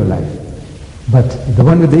mend your life. But the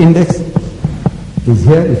one with the index is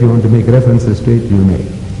here. If you want to make references to it, you may.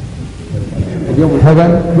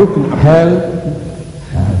 Heaven, hell,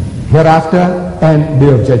 hereafter, and day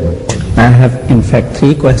of judgment. I have in fact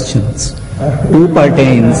 3 questions. Two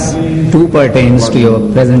pertains to your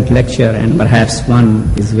present lecture, and perhaps one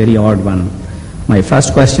is very odd one. My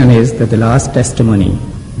first question is that the last testimony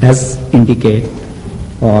does indicate,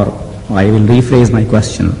 or I will rephrase my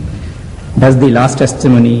question, does the last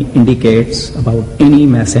testimony indicates about any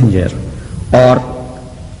messenger, or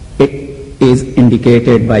it is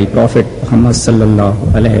indicated by Prophet Muhammad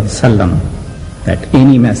sallallahu alaihi wasallam that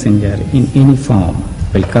any messenger in any form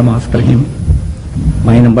will come after him?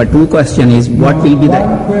 My number 2 question is, what will be the...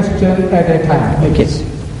 One question at a time. Okay.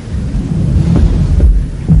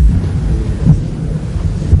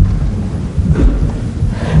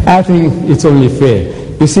 I think it's only fair.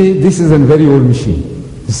 You see, this is a very old machine.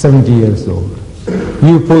 It's 70 years old.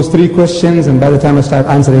 You pose 3 questions, and by the time I start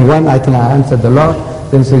answering one, I think I answered the lot.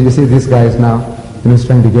 Then so you see, this guy is now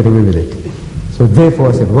trying to get away with it. So therefore,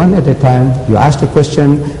 I said, one at a time. You asked a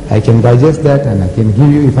question, I can digest that, and I can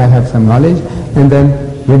give you if I have some knowledge, and then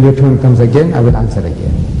when your turn comes again, I will answer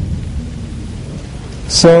again.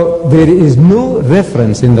 So there is no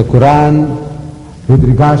reference in the Quran with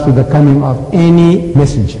regards to the coming of any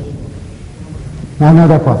messenger,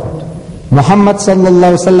 another prophet. Muhammad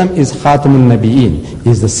sallallahu alaihi wasallam is Khatamul Nabiyyin,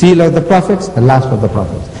 is the seal of the prophets, the last of the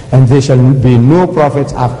prophets, and there shall be no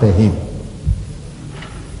prophets after him.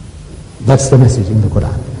 That's the message in the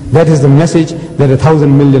Quran. That is the message that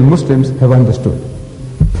 1,000 million Muslims have understood.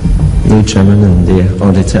 Dear Chairman and dear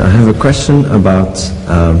auditor, I have a question about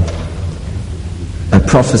a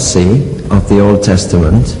prophecy of the Old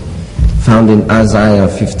Testament found in Isaiah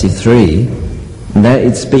 53. There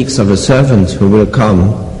it speaks of a servant who will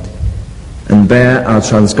come and bear our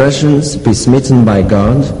transgressions, be smitten by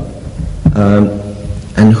God,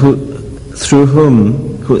 and whose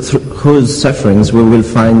sufferings we will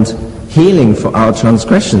find healing for our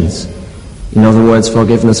transgressions. In other words,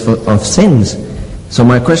 forgiveness of sins. So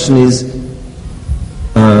my question is,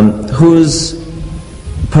 whose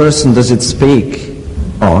person does it speak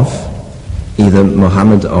of, either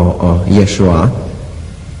Muhammad or Yeshua,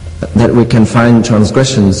 that we can find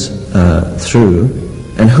transgressions through,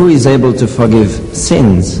 And who is able to forgive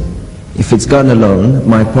sins? If it's God alone,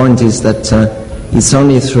 my point is that it's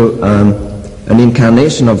only through an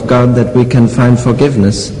incarnation of God that we can find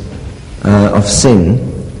forgiveness of sin,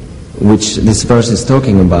 which this verse is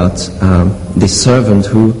talking about, this servant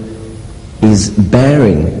who is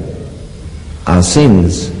bearing our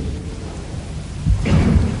sins.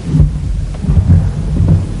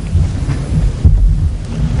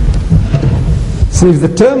 So if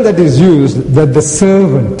the term that is used, that the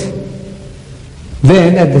servant,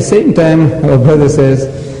 then at the same time our brother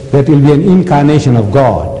says that it will be an incarnation of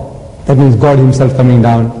God. That means God himself coming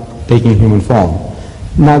down, taking human form.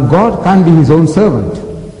 Now God can't be his own servant.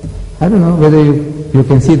 I don't know whether you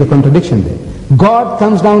can see the contradiction there. God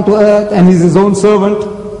comes down to earth and he's his own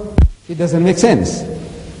servant. It doesn't make sense.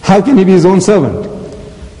 How can he be his own servant?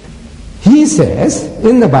 He says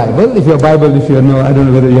in the Bible, if you know, I don't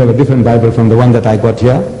know whether you have a different Bible from the one that I got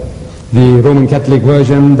here, the Roman Catholic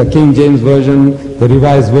version, the King James version, the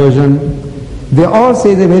Revised version, they all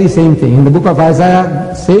say the very same thing. In the book of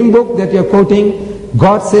Isaiah, same book that you're quoting,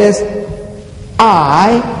 God says,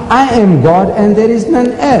 I am God and there is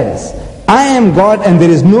none else. I am God and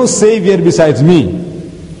there is no Savior besides me.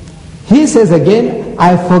 He says again,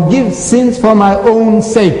 I forgive sins for my own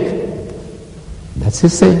sake. That's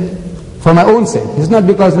his saying. For my own sake. It's not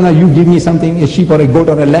because you give me something, a sheep or a goat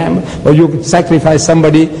or a lamb, or you sacrifice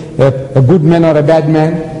somebody, a good man or a bad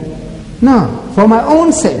man. No, for my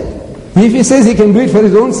own sake. If he says he can do it for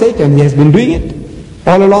his own sake, and he has been doing it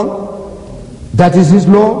all along, that is his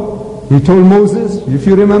law. He told Moses, if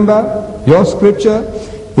you remember your scripture,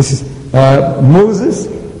 this is Moses,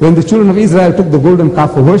 when the children of Israel took the golden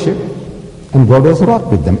calf for worship, and God was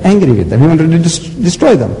wroth with them, angry with them. He wanted to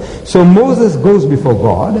destroy them. So Moses goes before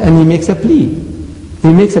God and he makes a plea.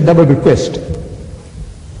 He makes a double request.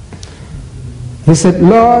 He said,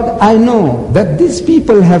 Lord, I know that these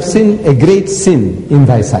people have sinned a great sin in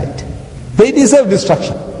thy sight. They deserve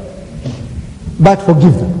destruction. But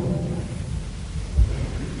forgive them.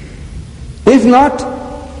 If not,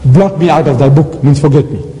 blot me out of thy book, means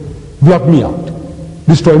forget me. Blot me out.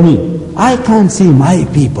 Destroy me. I can't see my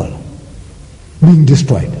people being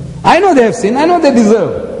destroyed. I know they have sinned, I know they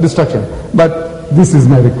deserve destruction, but this is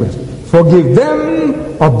my request. Forgive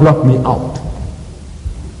them or blot me out.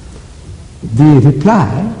 The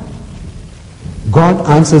reply, God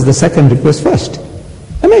answers the second request first.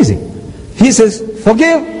 Amazing. He says,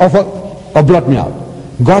 forgive or blot me out.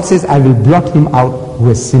 God says, I will blot him out who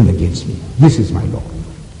has sinned against me. This is my law.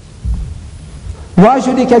 Why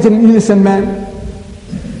should he catch an innocent man?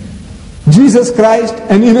 Jesus Christ,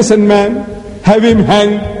 an innocent man, have him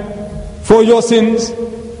hanged for your sins.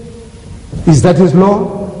 Is that his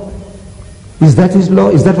law? Is that his law?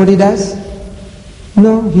 Is that what he does?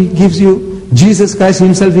 No, he gives you, Jesus Christ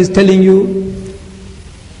himself is telling you,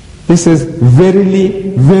 he says,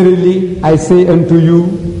 verily, verily, I say unto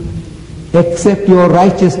you, except your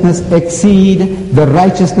righteousness exceed the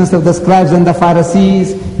righteousness of the scribes and the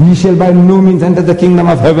Pharisees, ye shall by no means enter the kingdom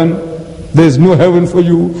of heaven. There is no heaven for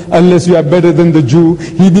you unless you are better than the Jew.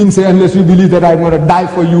 He didn't say unless you believe that I'm going to die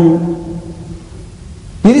for you.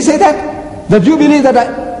 Did he say that? That you believe that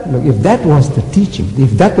I... Look, if that was the teaching,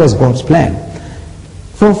 if that was God's plan,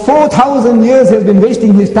 for 4,000 years he has been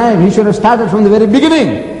wasting his time. He should have started from the very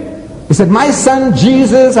beginning. He said, my son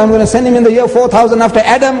Jesus, I'm going to send him in the year 4000 after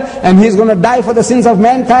Adam, and he's going to die for the sins of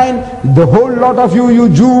mankind. The whole lot of you, you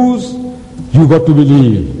Jews, you got to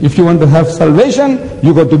believe. If you want to have salvation,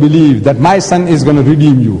 you got to believe that my son is going to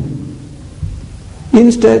redeem you.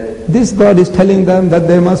 Instead, this God is telling them that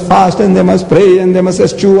they must fast and they must pray and they must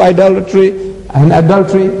eschew idolatry and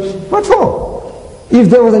adultery. What for? If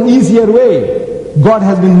there was an easier way, God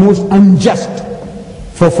has been most unjust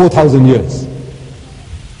for 4,000 years.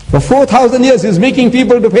 For 4,000 years he's making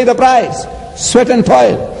people to pay the price, sweat and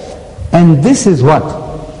toil. And this is what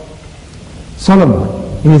Solomon,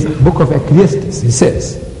 in his book of Ecclesiastes, he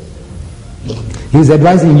says, he's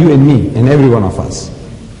advising you and me and every one of us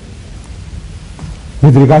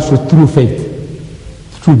with regards to true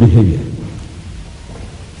faith, true behavior.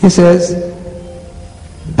 He says,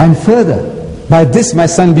 and further, by this my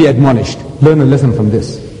son be admonished. Learn a lesson from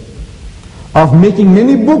this. Of making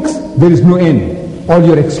many books, there is no end. All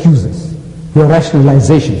your excuses, your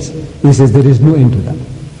rationalizations, he says there is no end to them.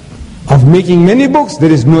 Of making many books,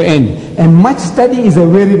 there is no end. And much study is a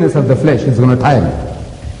weariness of the flesh. It's going to tire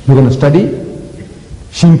you. You're going to study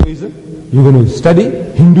Shintoism, you're going to study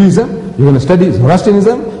Hinduism, you're going to study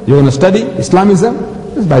Zoroastrianism, you're going to study Islamism.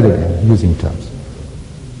 This, by the way, I'm using terms.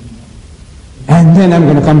 And then I'm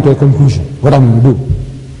going to come to a conclusion, what I'm going to do.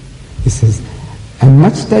 He says, and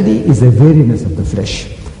much study is a weariness of the flesh.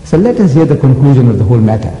 So let us hear the conclusion of the whole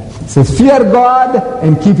matter. It says, fear God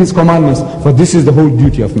and keep His commandments, for this is the whole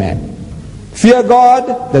duty of man. Fear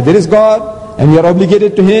God, that there is God, and you are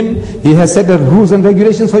obligated to Him. He has set the rules and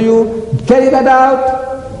regulations for you. Carry that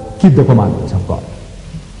out. Keep the commandments of God.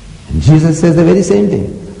 And Jesus says the very same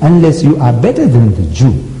thing. Unless you are better than the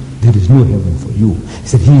Jew, there is no heaven for you. He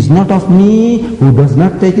said, he is not of me who does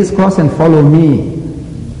not take his cross and follow me.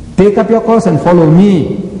 Take up your cross and follow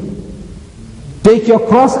me. Take your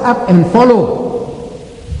cross up and follow.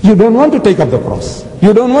 You don't want to take up the cross.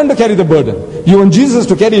 You don't want to carry the burden. You want Jesus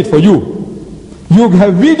to carry it for you. You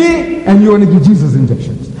have VD and you want to give Jesus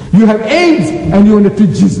injections. You have AIDS and you want to treat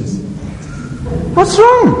Jesus. What's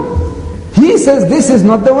wrong? He says this is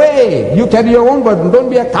not the way. You carry your own burden. Don't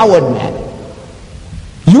be a coward, man.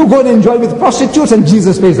 You go and enjoy with prostitutes and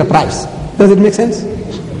Jesus pays the price. Does it make sense?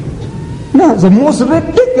 No, it's the most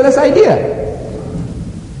ridiculous idea.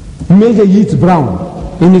 Major Yeats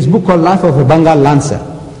Brown, in his book called Life of a Bengal Lancer,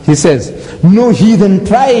 he says, no heathen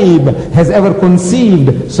tribe has ever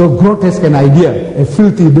conceived so grotesque an idea, a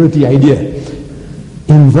filthy, dirty idea,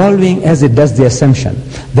 involving as it does the assumption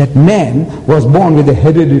that man was born with a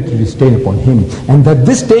hereditary stain upon him, and that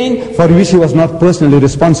this stain, for which he was not personally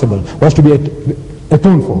responsible, was to be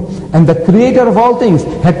atoned for. And the creator of all things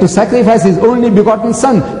had to sacrifice his only begotten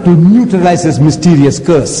son to neutralize his mysterious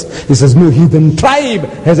curse. He says, no heathen tribe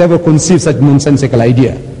has ever conceived such nonsensical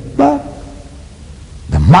idea. But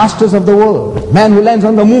the masters of the world, man who lands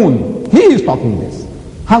on the moon, he is talking this.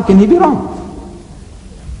 How can he be wrong?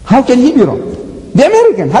 How can he be wrong? The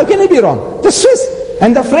American, how can he be wrong? The Swiss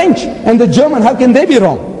and the French and the German, how can they be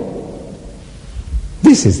wrong?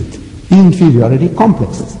 This is it. Inferiority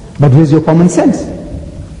complexes. But where's your common sense?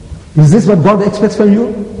 Is this what God expects from you?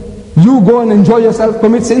 You go and enjoy yourself,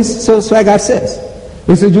 commit sins, so Swaggart says.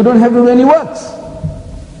 He says you don't have to do any works.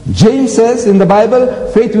 James says in the Bible,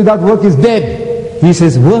 faith without work is dead. He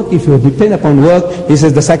says work, if you depend upon work, he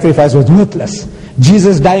says the sacrifice was worthless.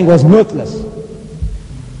 Jesus dying was worthless.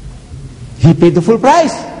 He paid the full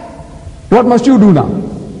price. What must you do now?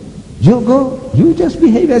 You go, you just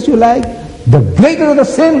behave as you like. The greater the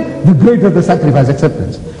sin, the greater the sacrifice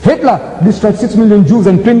acceptance. Hitler destroyed 6 million Jews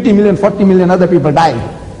and 20 million, 40 million other people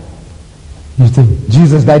died. You think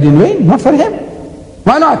Jesus died in vain? Not for him.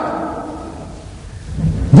 Why not?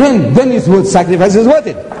 Then his sacrifice is worth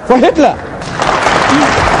it. For Hitler.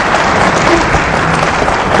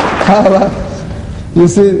 You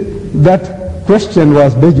see, that question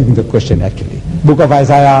was begging the question actually. Book of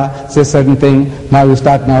Isaiah says certain thing. Now you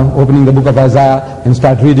start opening the book of Isaiah and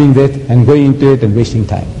start reading it and going into it and wasting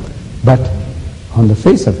time. But on the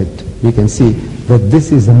face of it, we can see that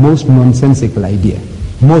this is the most nonsensical idea.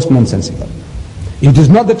 Most nonsensical. It is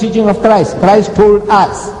not the teaching of Christ. Christ told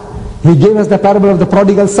us. He gave us the parable of the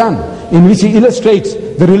prodigal son, in which he illustrates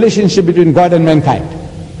the relationship between God and mankind.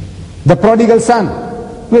 The prodigal son.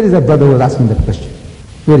 Where is that brother who was asking that question?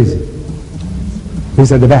 Where is he?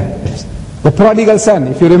 He's at the back. Yes. The prodigal son,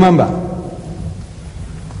 if you remember.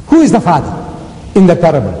 Who is the father in the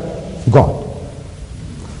parable? God.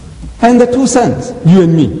 And the two sons, you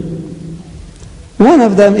and me. One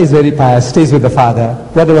of them is very pious, stays with the father.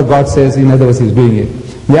 Whatever God says, in other words, he's doing it.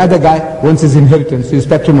 The other guy wants his inheritance, his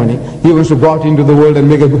patrimony. He wants to go out into the world and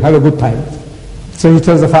have a good time. So he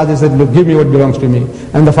tells the father, he said, look, give me what belongs to me.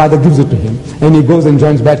 And the father gives it to him. And he goes and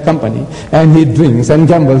joins bad company. And he drinks and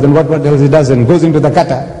gambles and what else he does and goes into the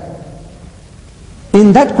gutter.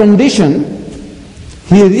 In that condition,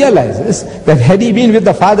 he realizes that had he been with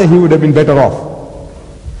the father, he would have been better off.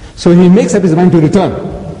 So he makes up his mind to return.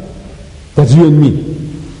 That's you and me.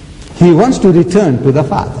 He wants to return to the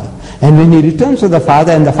father. And when he returns to the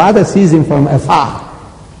father and the father sees him from afar,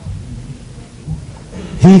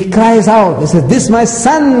 he cries out, he says, this my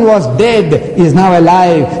son was dead, is now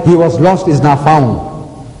alive. He was lost, is now found.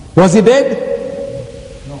 Was he dead?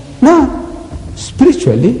 No.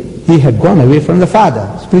 Spiritually, he had gone away from the father.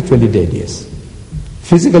 Spiritually dead, yes.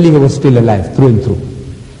 Physically, he was still alive, through and through.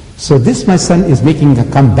 So this my son is making a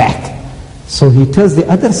comeback. So he tells the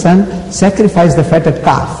other son, sacrifice the fatted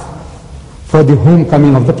calf for the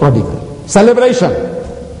homecoming of the prodigal. Celebration.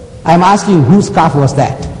 I'm asking, whose calf was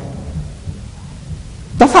that?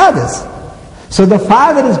 The father's. So the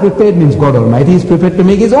father is prepared, means God Almighty is prepared to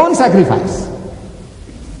make his own sacrifice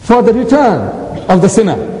for the return of the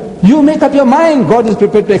sinner. You make up your mind, God is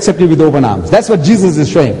prepared to accept you with open arms. That's what Jesus is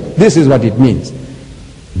showing. This is what it means.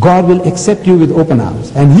 God will accept you with open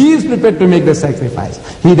arms. And He is prepared to make the sacrifice.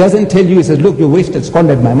 He doesn't tell you, He says, look, you wasted,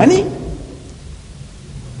 squandered my money.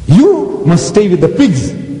 You must stay with the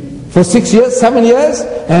pigs for 6 years, 7 years,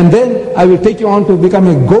 and then I will take you on to become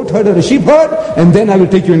a goat herder, a sheep herd, and then I will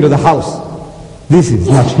take you into the house.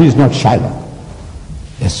 He is not Shiloh.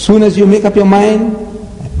 As soon as you make up your mind,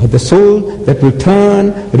 but the soul that will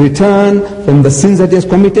return from the sins that he has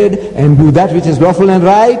committed and do that which is lawful and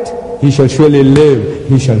right, he shall surely live,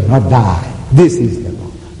 he shall not die. This is the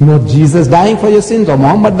law. Not Jesus dying for your sins or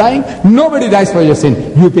Muhammad dying. Nobody dies for your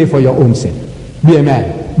sin. You pay for your own sin. Be a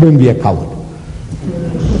man. Don't be a coward.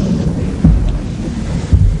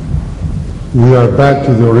 We are back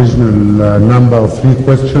to the original number of 3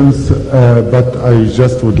 questions, but I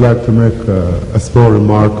just would like to make a small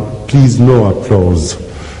remark. Please, no applause.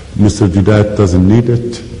 Mr. Deedat doesn't need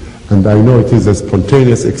it, and I know it is a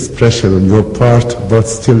spontaneous expression on your part, but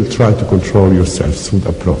still try to control yourselves with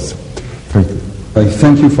applause. Thank you. I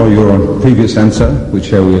thank you for your previous answer,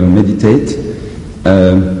 which I will meditate.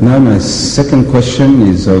 Now my second question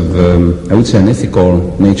is of, I would say, an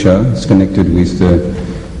ethical nature. It's connected with the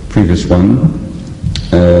previous one.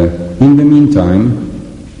 In the meantime,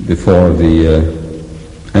 before the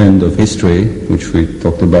end of history, which we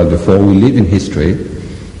talked about before, we live in history,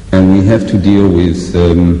 and we have to deal with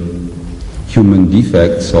human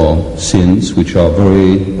defects or sins which are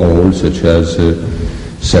very old, such as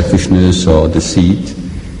selfishness or deceit.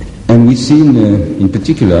 And we see in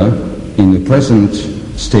particular, in the present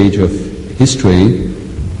stage of history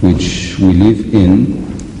which we live in,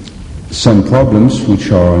 some problems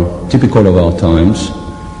which are typical of our times,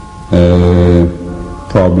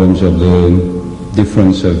 problems of the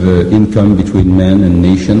difference of income between men and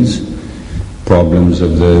nations, problems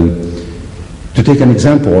of to take an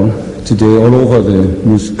example, today all over the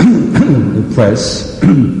press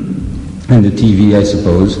and the TV, I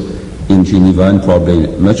suppose, in Geneva and probably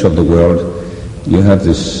much of the world, you have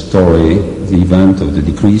this story, the event of the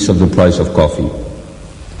decrease of the price of coffee.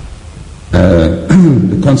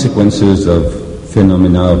 The consequences of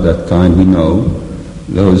phenomena of that kind, we know.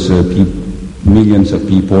 Those millions of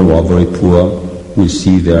people who are very poor will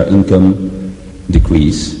see their income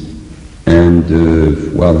decrease, and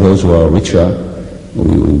those who are richer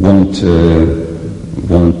won't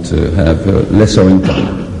have lesser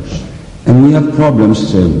income. And we have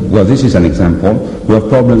problems, this is an example, we have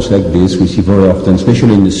problems like this we see very often,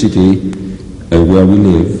 especially in the city where we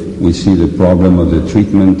live. We see the problem of the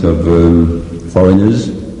treatment of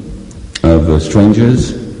foreigners, of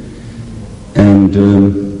strangers, and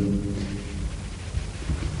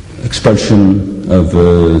expulsion of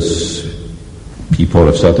people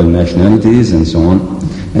of certain nationalities and so on.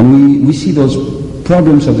 And we see those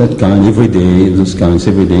problems of that kind every day in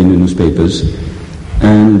the newspapers.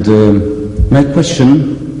 And my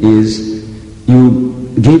question is, you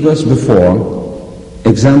gave us before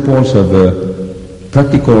examples of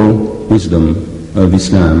practical wisdom of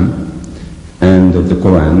Islam and of the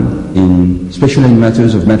Quran, especially in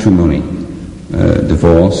matters of matrimony,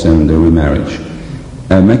 divorce and remarriage.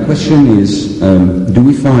 My question is, do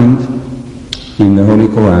we find in the Holy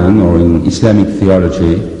Quran or in Islamic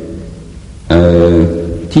theology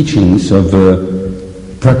teachings of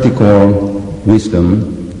practical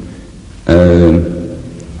wisdom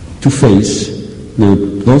to face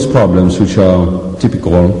those problems which are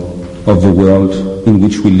typical of the world in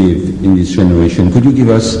which we live in this generation? Could you give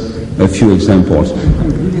us a few examples?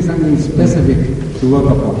 Really something specific to work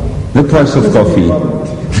upon. The price of coffee.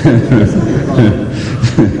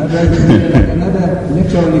 Another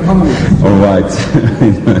lecture on economics. All right.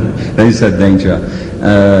 There is a danger.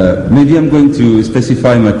 Maybe I'm going to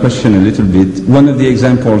specify my question a little bit. One of the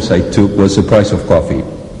examples I took was the price of coffee.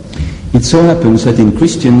 It so happens that in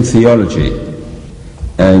Christian theology,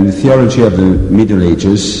 in the theology of the Middle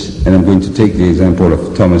Ages, and I'm going to take the example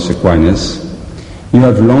of Thomas Aquinas, you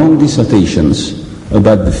have long dissertations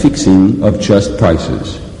about the fixing of just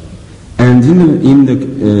prices. And in the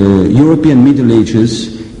European Middle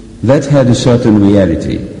Ages, that had a certain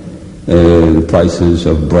reality. The prices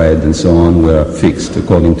of bread and so on were fixed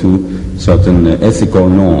according to certain ethical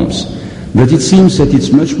norms. But it seems that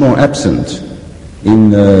it's much more absent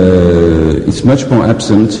in the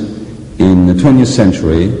 20th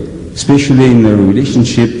century, especially in the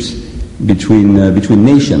relationships between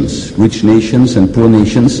nations, rich nations and poor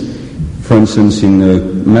nations. For instance, in a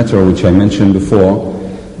matter which I mentioned before,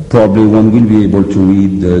 probably one will be able to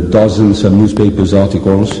read dozens of newspapers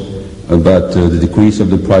articles about the decrease of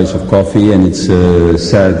the price of coffee and its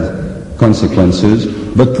sad consequences,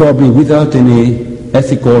 but probably without any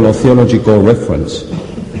ethical or theological reference.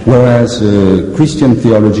 Whereas Christian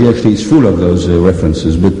theology actually is full of those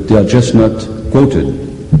references, but they are just not quoted.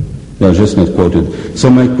 So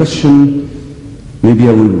my question, maybe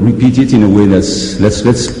I will repeat it in a way that's less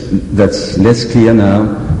clear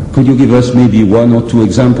now. Could you give us maybe one or two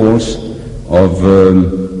examples of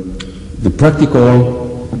the practical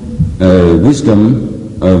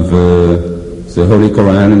wisdom of the Holy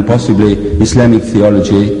Quran and possibly Islamic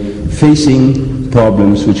theology facing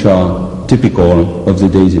problems which are typical of the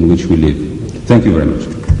days in which we live. Thank you very much.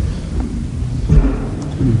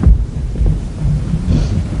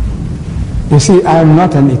 You see, I am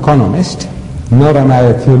not an economist, nor am I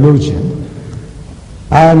a theologian.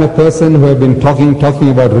 I am a person who have been talking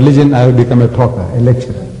about religion. I have become a talker, a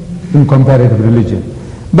lecturer in comparative religion.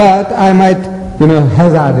 But I might,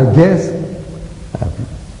 hazard a guess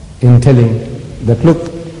in telling that, look,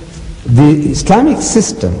 the Islamic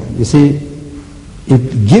system, you see,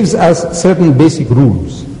 it gives us certain basic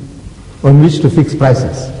rules on which to fix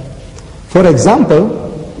prices. For example,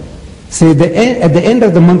 say at the end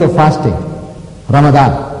of the month of fasting,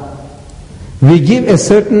 Ramadan, we give a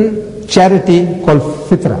certain charity called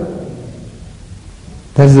fitra.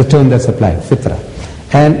 That is the term that's applied, fitra.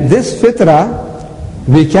 And this fitra,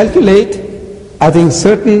 we calculate, I think,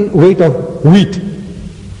 certain weight of wheat.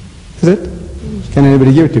 Is it? Can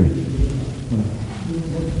anybody give it to me?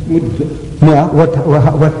 No, what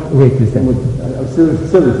weight is that?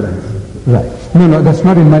 Silver francs. Right. No, that's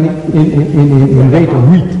not in money, in weight of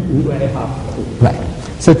wheat. 2.5. Right.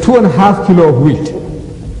 So 2.5 kilo of wheat.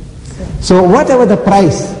 So whatever the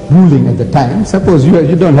price ruling at the time, suppose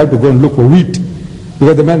you don't have to go and look for wheat,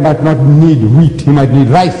 because the man might not need wheat, he might need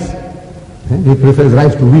rice. He prefers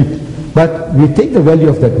rice to wheat. But we take the value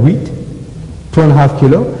of that wheat, 2.5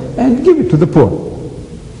 kilo, and give it to the poor.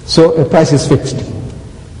 So a price is fixed.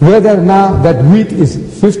 Whether now that wheat is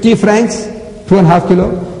 50 francs, 2.5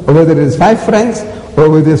 kilo, or whether it is 5 francs, or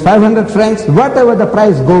whether it is 500 francs, whatever the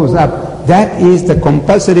price goes up, that is the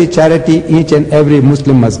compulsory charity each and every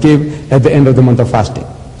Muslim must give at the end of the month of fasting.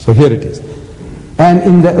 So here it is. And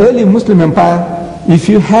in the early Muslim empire, if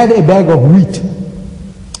you had a bag of wheat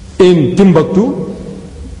in Timbuktu,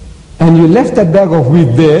 and you left that bag of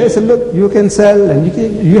wheat there, said, look, you can sell, and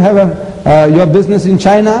you have your business in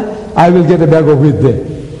China, I will get a bag of wheat there.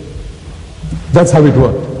 That's how it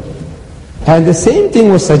worked. And the same thing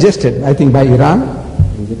was suggested, I think, by Iran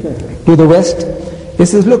to the West. He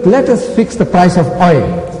says, look, let us fix the price of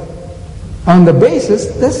oil. On the basis,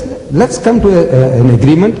 let's come to an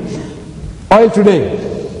agreement. Oil today,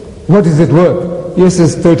 what is it worth? Yes,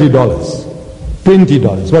 it's $30,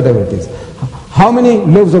 $20, whatever it is. How many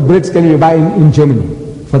loaves of bread can you buy in Germany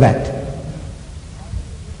for that?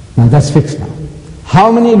 Now that's fixed now. How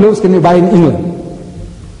many loaves can you buy in England?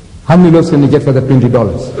 How many loaves can you get for the $20 a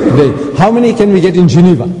day? How many can we get in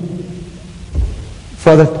Geneva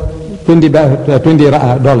for the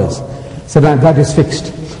 $20? So that is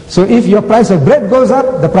fixed. So if your price of bread goes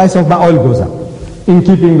up, the price of my oil goes up, in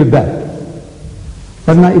keeping with that.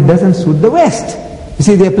 But now it doesn't suit the West. You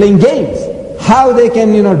see, they're playing games. How they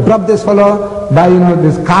can, drop this fellow by,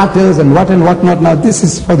 these cartels and what not. Now this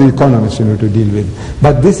is for the economists, to deal with.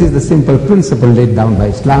 But this is the simple principle laid down by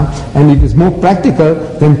Islam, and it is more practical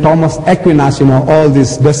than Thomas Aquinas, all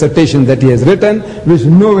this dissertation that he has written, which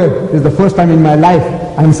nowhere is the first time in my life.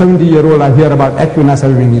 I'm 70-year-old, I hear about Aquinas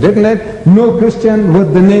having written it. No Christian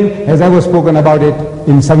worth the name has ever spoken about it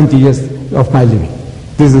in 70 years of my living.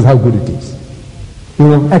 This is how good it is.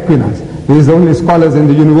 Aquinas. These are the only scholars in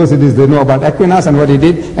the universities, they know about Aquinas and what he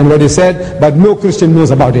did and what he said, but no Christian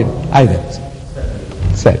knows about it either.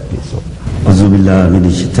 Say it, please.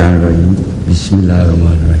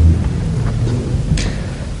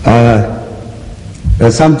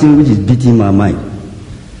 There's something which is beating my mind,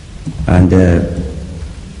 and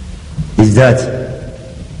is that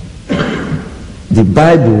the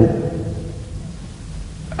Bible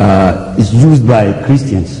is used by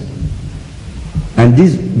Christians. And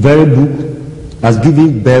this very book has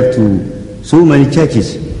given birth to so many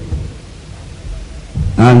churches.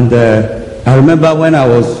 And I remember when I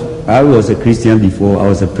was a Christian before, I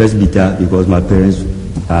was a presbyter because my parents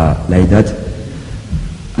are like that.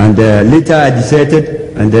 And later I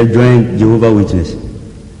deserted and then joined Jehovah's Witness.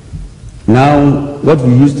 Now what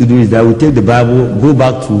we used to do is that we take the Bible, go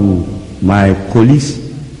back to my colleagues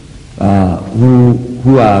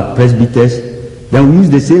who are presbyters. Then we use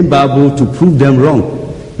the same Bible to prove them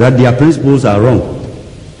wrong, that their principles are wrong.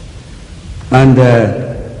 And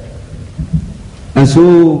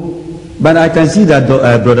so, but I can see that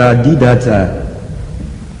Brother Deedat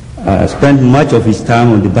spent much of his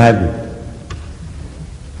time on the Bible.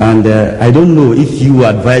 And I don't know if you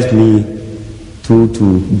advise me to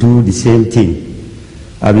do the same thing.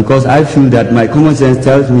 Because I feel that my common sense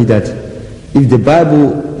tells me that if the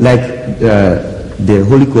Bible, like the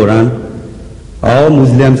Holy Quran, all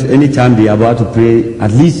Muslims, anytime they are about to pray, at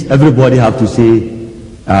least everybody have to say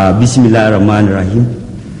Bismillah ar-Rahman ar-Rahim,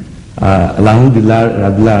 Alhamdulillah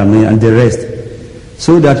Rabbil Alamin, and the rest.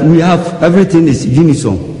 so that we have everything is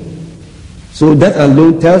unison. So that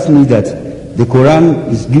alone tells me that the Quran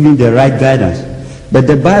is giving the right guidance. But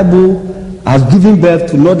the Bible has given birth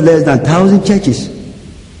to not less than 1,000 churches.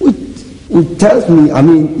 It tells me, I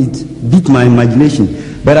mean, it beat my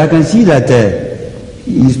imagination. But I can see that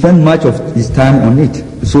he spent much of his time on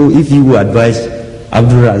it. So if you would advise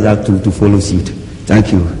Abdul Razak to follow suit.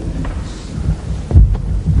 Thank you.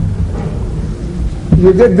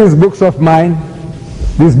 You get these books of mine,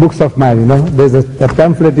 there's a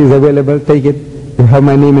pamphlet is available, take it. You have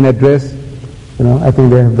my name and address. I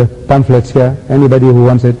think they have the pamphlets here. Anybody who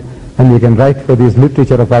wants it, and you can write for this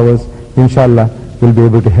literature of ours, inshallah, we'll be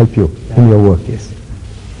able to help you in your work, yes.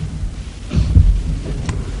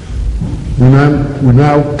 We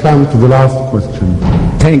now come to the last question.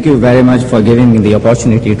 Thank you very much for giving me the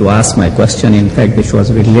opportunity to ask my question, in fact, which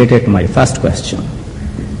was related to my first question.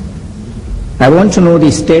 I want to know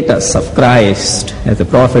the status of Christ as a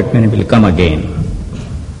prophet when he will come again.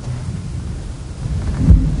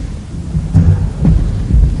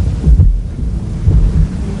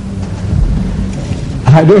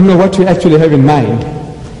 I don't know what you actually have in mind,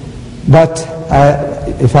 but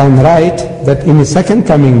if I'm right, that in his second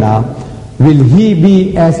coming now, will he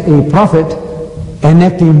be as a prophet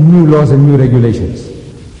enacting new laws and new regulations?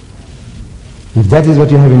 If that is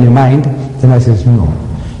what you have in your mind, then I say no.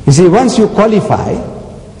 You see, once you qualify,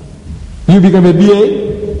 you become a BA,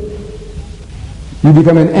 you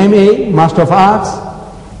become an MA, Master of Arts,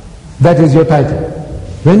 that is your title.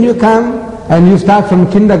 When you come and you start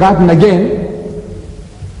from kindergarten again,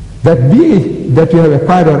 that BA that you have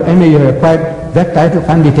acquired or MA you have acquired, that title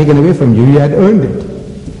can't be taken away from you. You had earned it.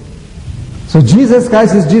 So Jesus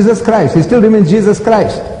Christ is Jesus Christ. He still remains Jesus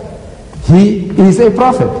Christ. He is a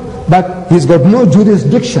prophet, but he's got no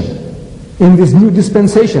jurisdiction in this new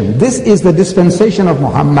dispensation. This is the dispensation of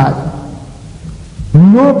Muhammad.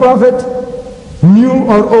 No prophet, new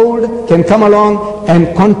or old, can come along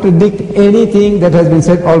and contradict anything that has been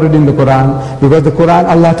said already in the Quran, because the Quran,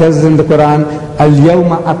 Allah tells us in the Quran,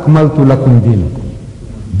 Al-Yawma akmaltu lakum dinakum.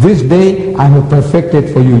 This day I have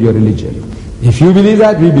perfected for you your religion. If you believe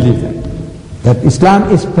that, we believe that. That Islam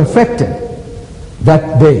is perfected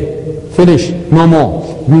that day. Finish, no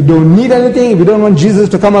more. We don't need anything. We don't want Jesus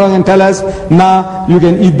to come along and tell us, now you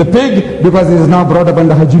can eat the pig because it is now brought up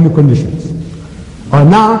under hygienic conditions. Or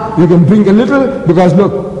now you can drink a little because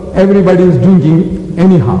look, everybody is drinking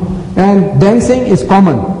anyhow. And dancing is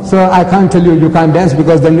common. So I can't tell you you can't dance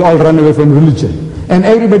because then you all run away from religion. And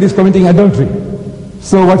everybody is committing adultery.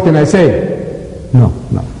 So what can I say? No.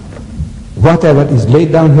 Whatever is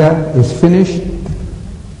laid down here is finished.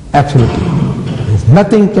 Absolutely.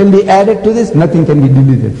 Nothing can be added to this, nothing can be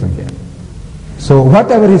deleted from here. So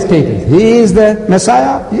whatever his status, he is the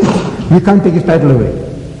Messiah, yes, we can't take his title away.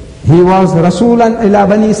 He was Rasulan ila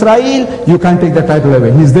Bani Israel, you can't take the title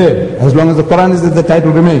away. He's there. As long as the Quran is there, the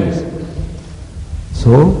title remains.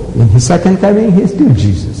 So in his second coming, he is still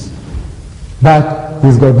Jesus. But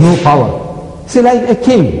he's got no power. See, like a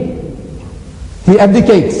king, he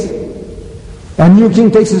abdicates. A new king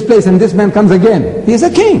takes his place and this man comes again. He is a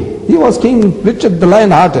king. He was King Richard the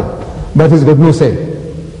Lion-Hearted, but he's got no say.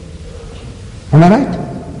 Am I right?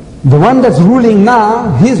 The one that's ruling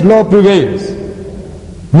now, his law prevails.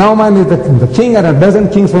 Now man is the king, and a dozen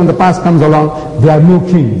kings from the past comes along, there are no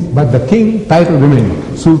kings, but the king title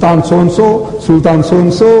remains. Sultan so-and-so, Sultan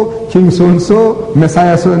so-and-so, King so-and-so,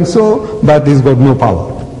 Messiah so-and-so, but he's got no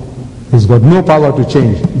power. He's got no power to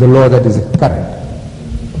change the law that is current.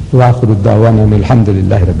 I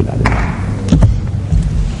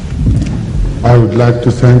would like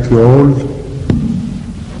to thank you all.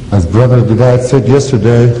 As Brother Deedat said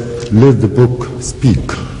yesterday, let the book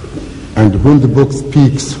speak. And when the book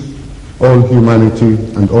speaks, all humanity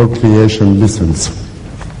and all creation listens.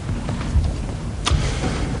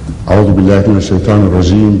 أعوذ بالله من الشيطان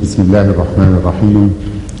الرجيم بسم الله الرحمن الرحيم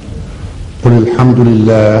قل الحمد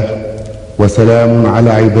لله وسلام على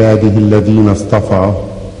عباده الذين اصطفى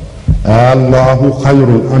الله خير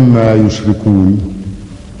أما يشركون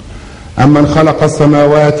أمن خلق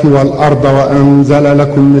السماوات والأرض وأنزل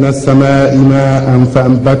لكم من السماء ماء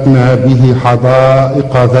فأنبتنا به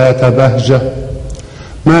حدائق ذات بهجة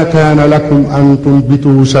ما كان لكم أن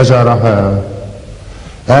تنبتوا شجرها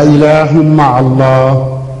أإله مع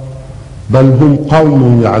الله بل هم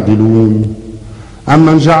قوم يعدلون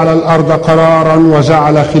أمن جعل الأرض قرارا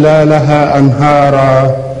وجعل خلالها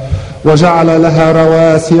أنهارا وجعل لها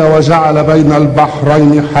رواسي وجعل بين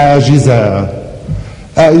البحرين حاجزا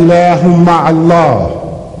أإله مع الله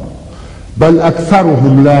بل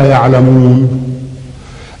أكثرهم لا يعلمون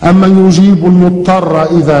أمن يجيب المضطر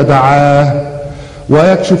إذا دعاه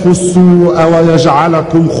ويكشف السوء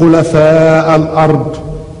ويجعلكم خلفاء الأرض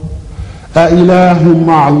أإله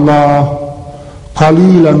مع الله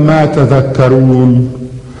قليلا ما تذكرون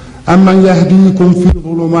أمن يهديكم في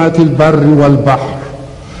ظلمات البر والبحر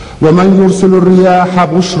ومن يرسل الرياح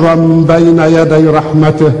بشرا بين يدي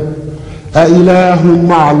رحمته أإله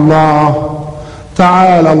مع الله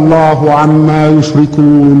تعالى الله عما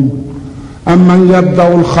يشركون أمن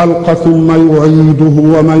يبدأ الخلق ثم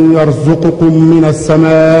يعيده ومن يرزقكم من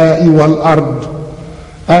السماء والأرض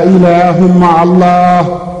أإله مع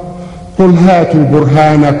الله قل هاتوا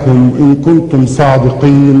برهانكم إن كنتم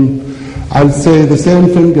صادقين. I'll say the same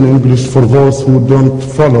thing in English for those who don't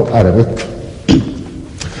follow Arabic.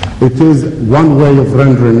 It is one way of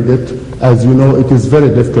rendering it. As you know, it is very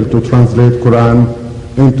difficult to translate Quran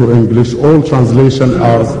into English. All translations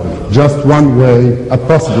are just one way, a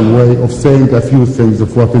possible way of saying a few things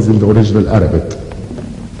of what is in the original Arabic.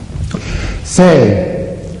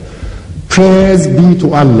 Say, praise be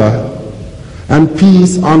to Allah and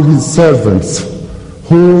peace on His servants,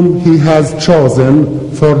 whom He has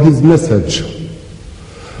chosen for His message.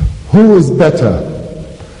 Who is better,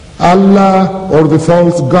 Allah or the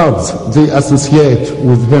false gods they associate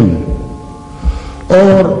with Him?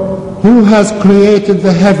 Or who has created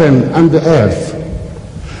the heaven and the earth?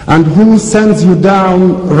 And who sends you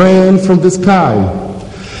down rain from the sky?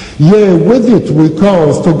 Yea, with it we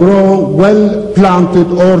cause to grow well-planted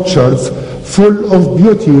orchards full of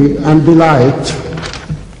beauty and delight.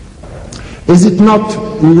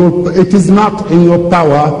 It is not in your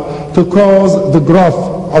power to cause the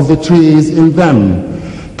growth of the trees in them.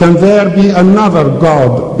 Can there be another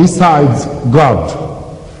God besides God?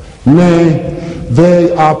 Nay,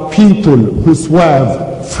 they are people who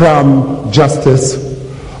swerve from justice.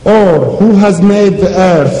 Or who has made the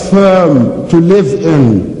earth firm to live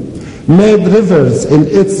in, made rivers in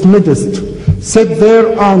its midst, set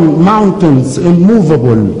thereon mountains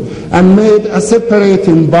immovable, and made a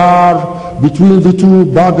separating bar between the two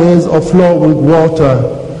bodies of flowing water.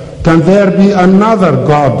 Can there be another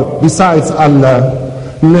God besides Allah?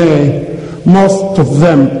 Nay, most of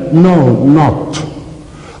them know not.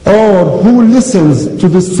 Or who listens to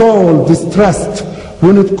the soul distressed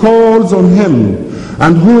when it calls on Him,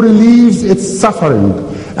 and who relieves its suffering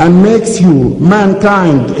and makes you,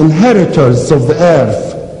 mankind, inheritors of the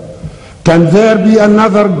earth? Can there be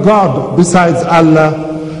another God besides Allah?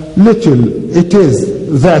 Little it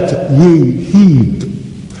is that ye heed.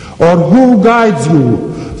 Or who guides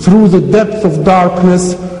you through the depth of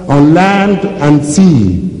darkness on land and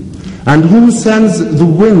sea? And who sends the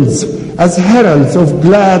winds as heralds of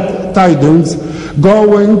glad tidings,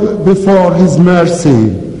 going before His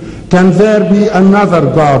mercy? Can there be another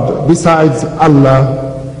God besides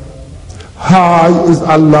Allah? High is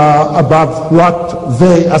Allah above what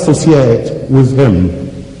they associate with Him.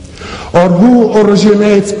 Or who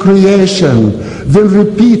originates creation, then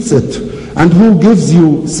repeats it, and who gives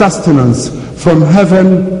you sustenance from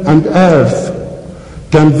heaven and earth?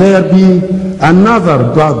 Can there be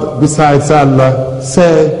another God besides Allah?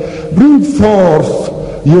 Say, bring forth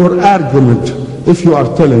your argument if you are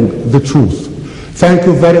telling the truth. Thank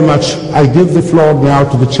you very much. I give the floor now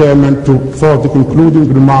to the chairman for the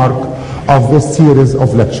concluding remark of this series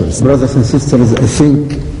of lectures. Brothers and sisters, I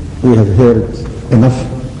think we have heard enough,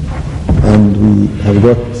 and we have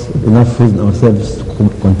got enough within ourselves to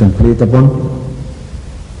contemplate upon.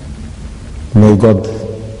 May God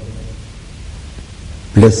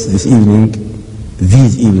bless this evening,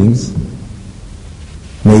 these evenings.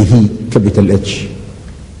 May He, capital H,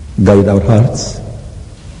 guide our hearts,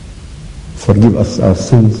 forgive us our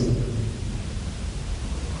sins,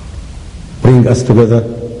 bring us together,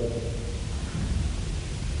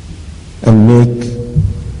 and make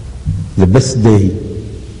the best day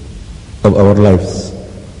of our lives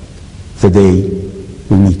the day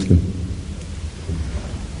we meet Him.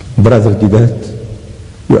 Brother Deedat,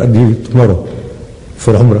 we are due tomorrow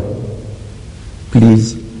for Umrah.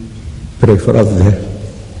 Please pray for us there.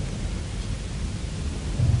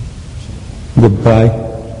 Goodbye,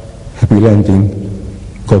 happy landing,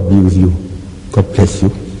 God be with you, God bless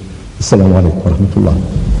you. Assalamu alaikum wa rahmatullah.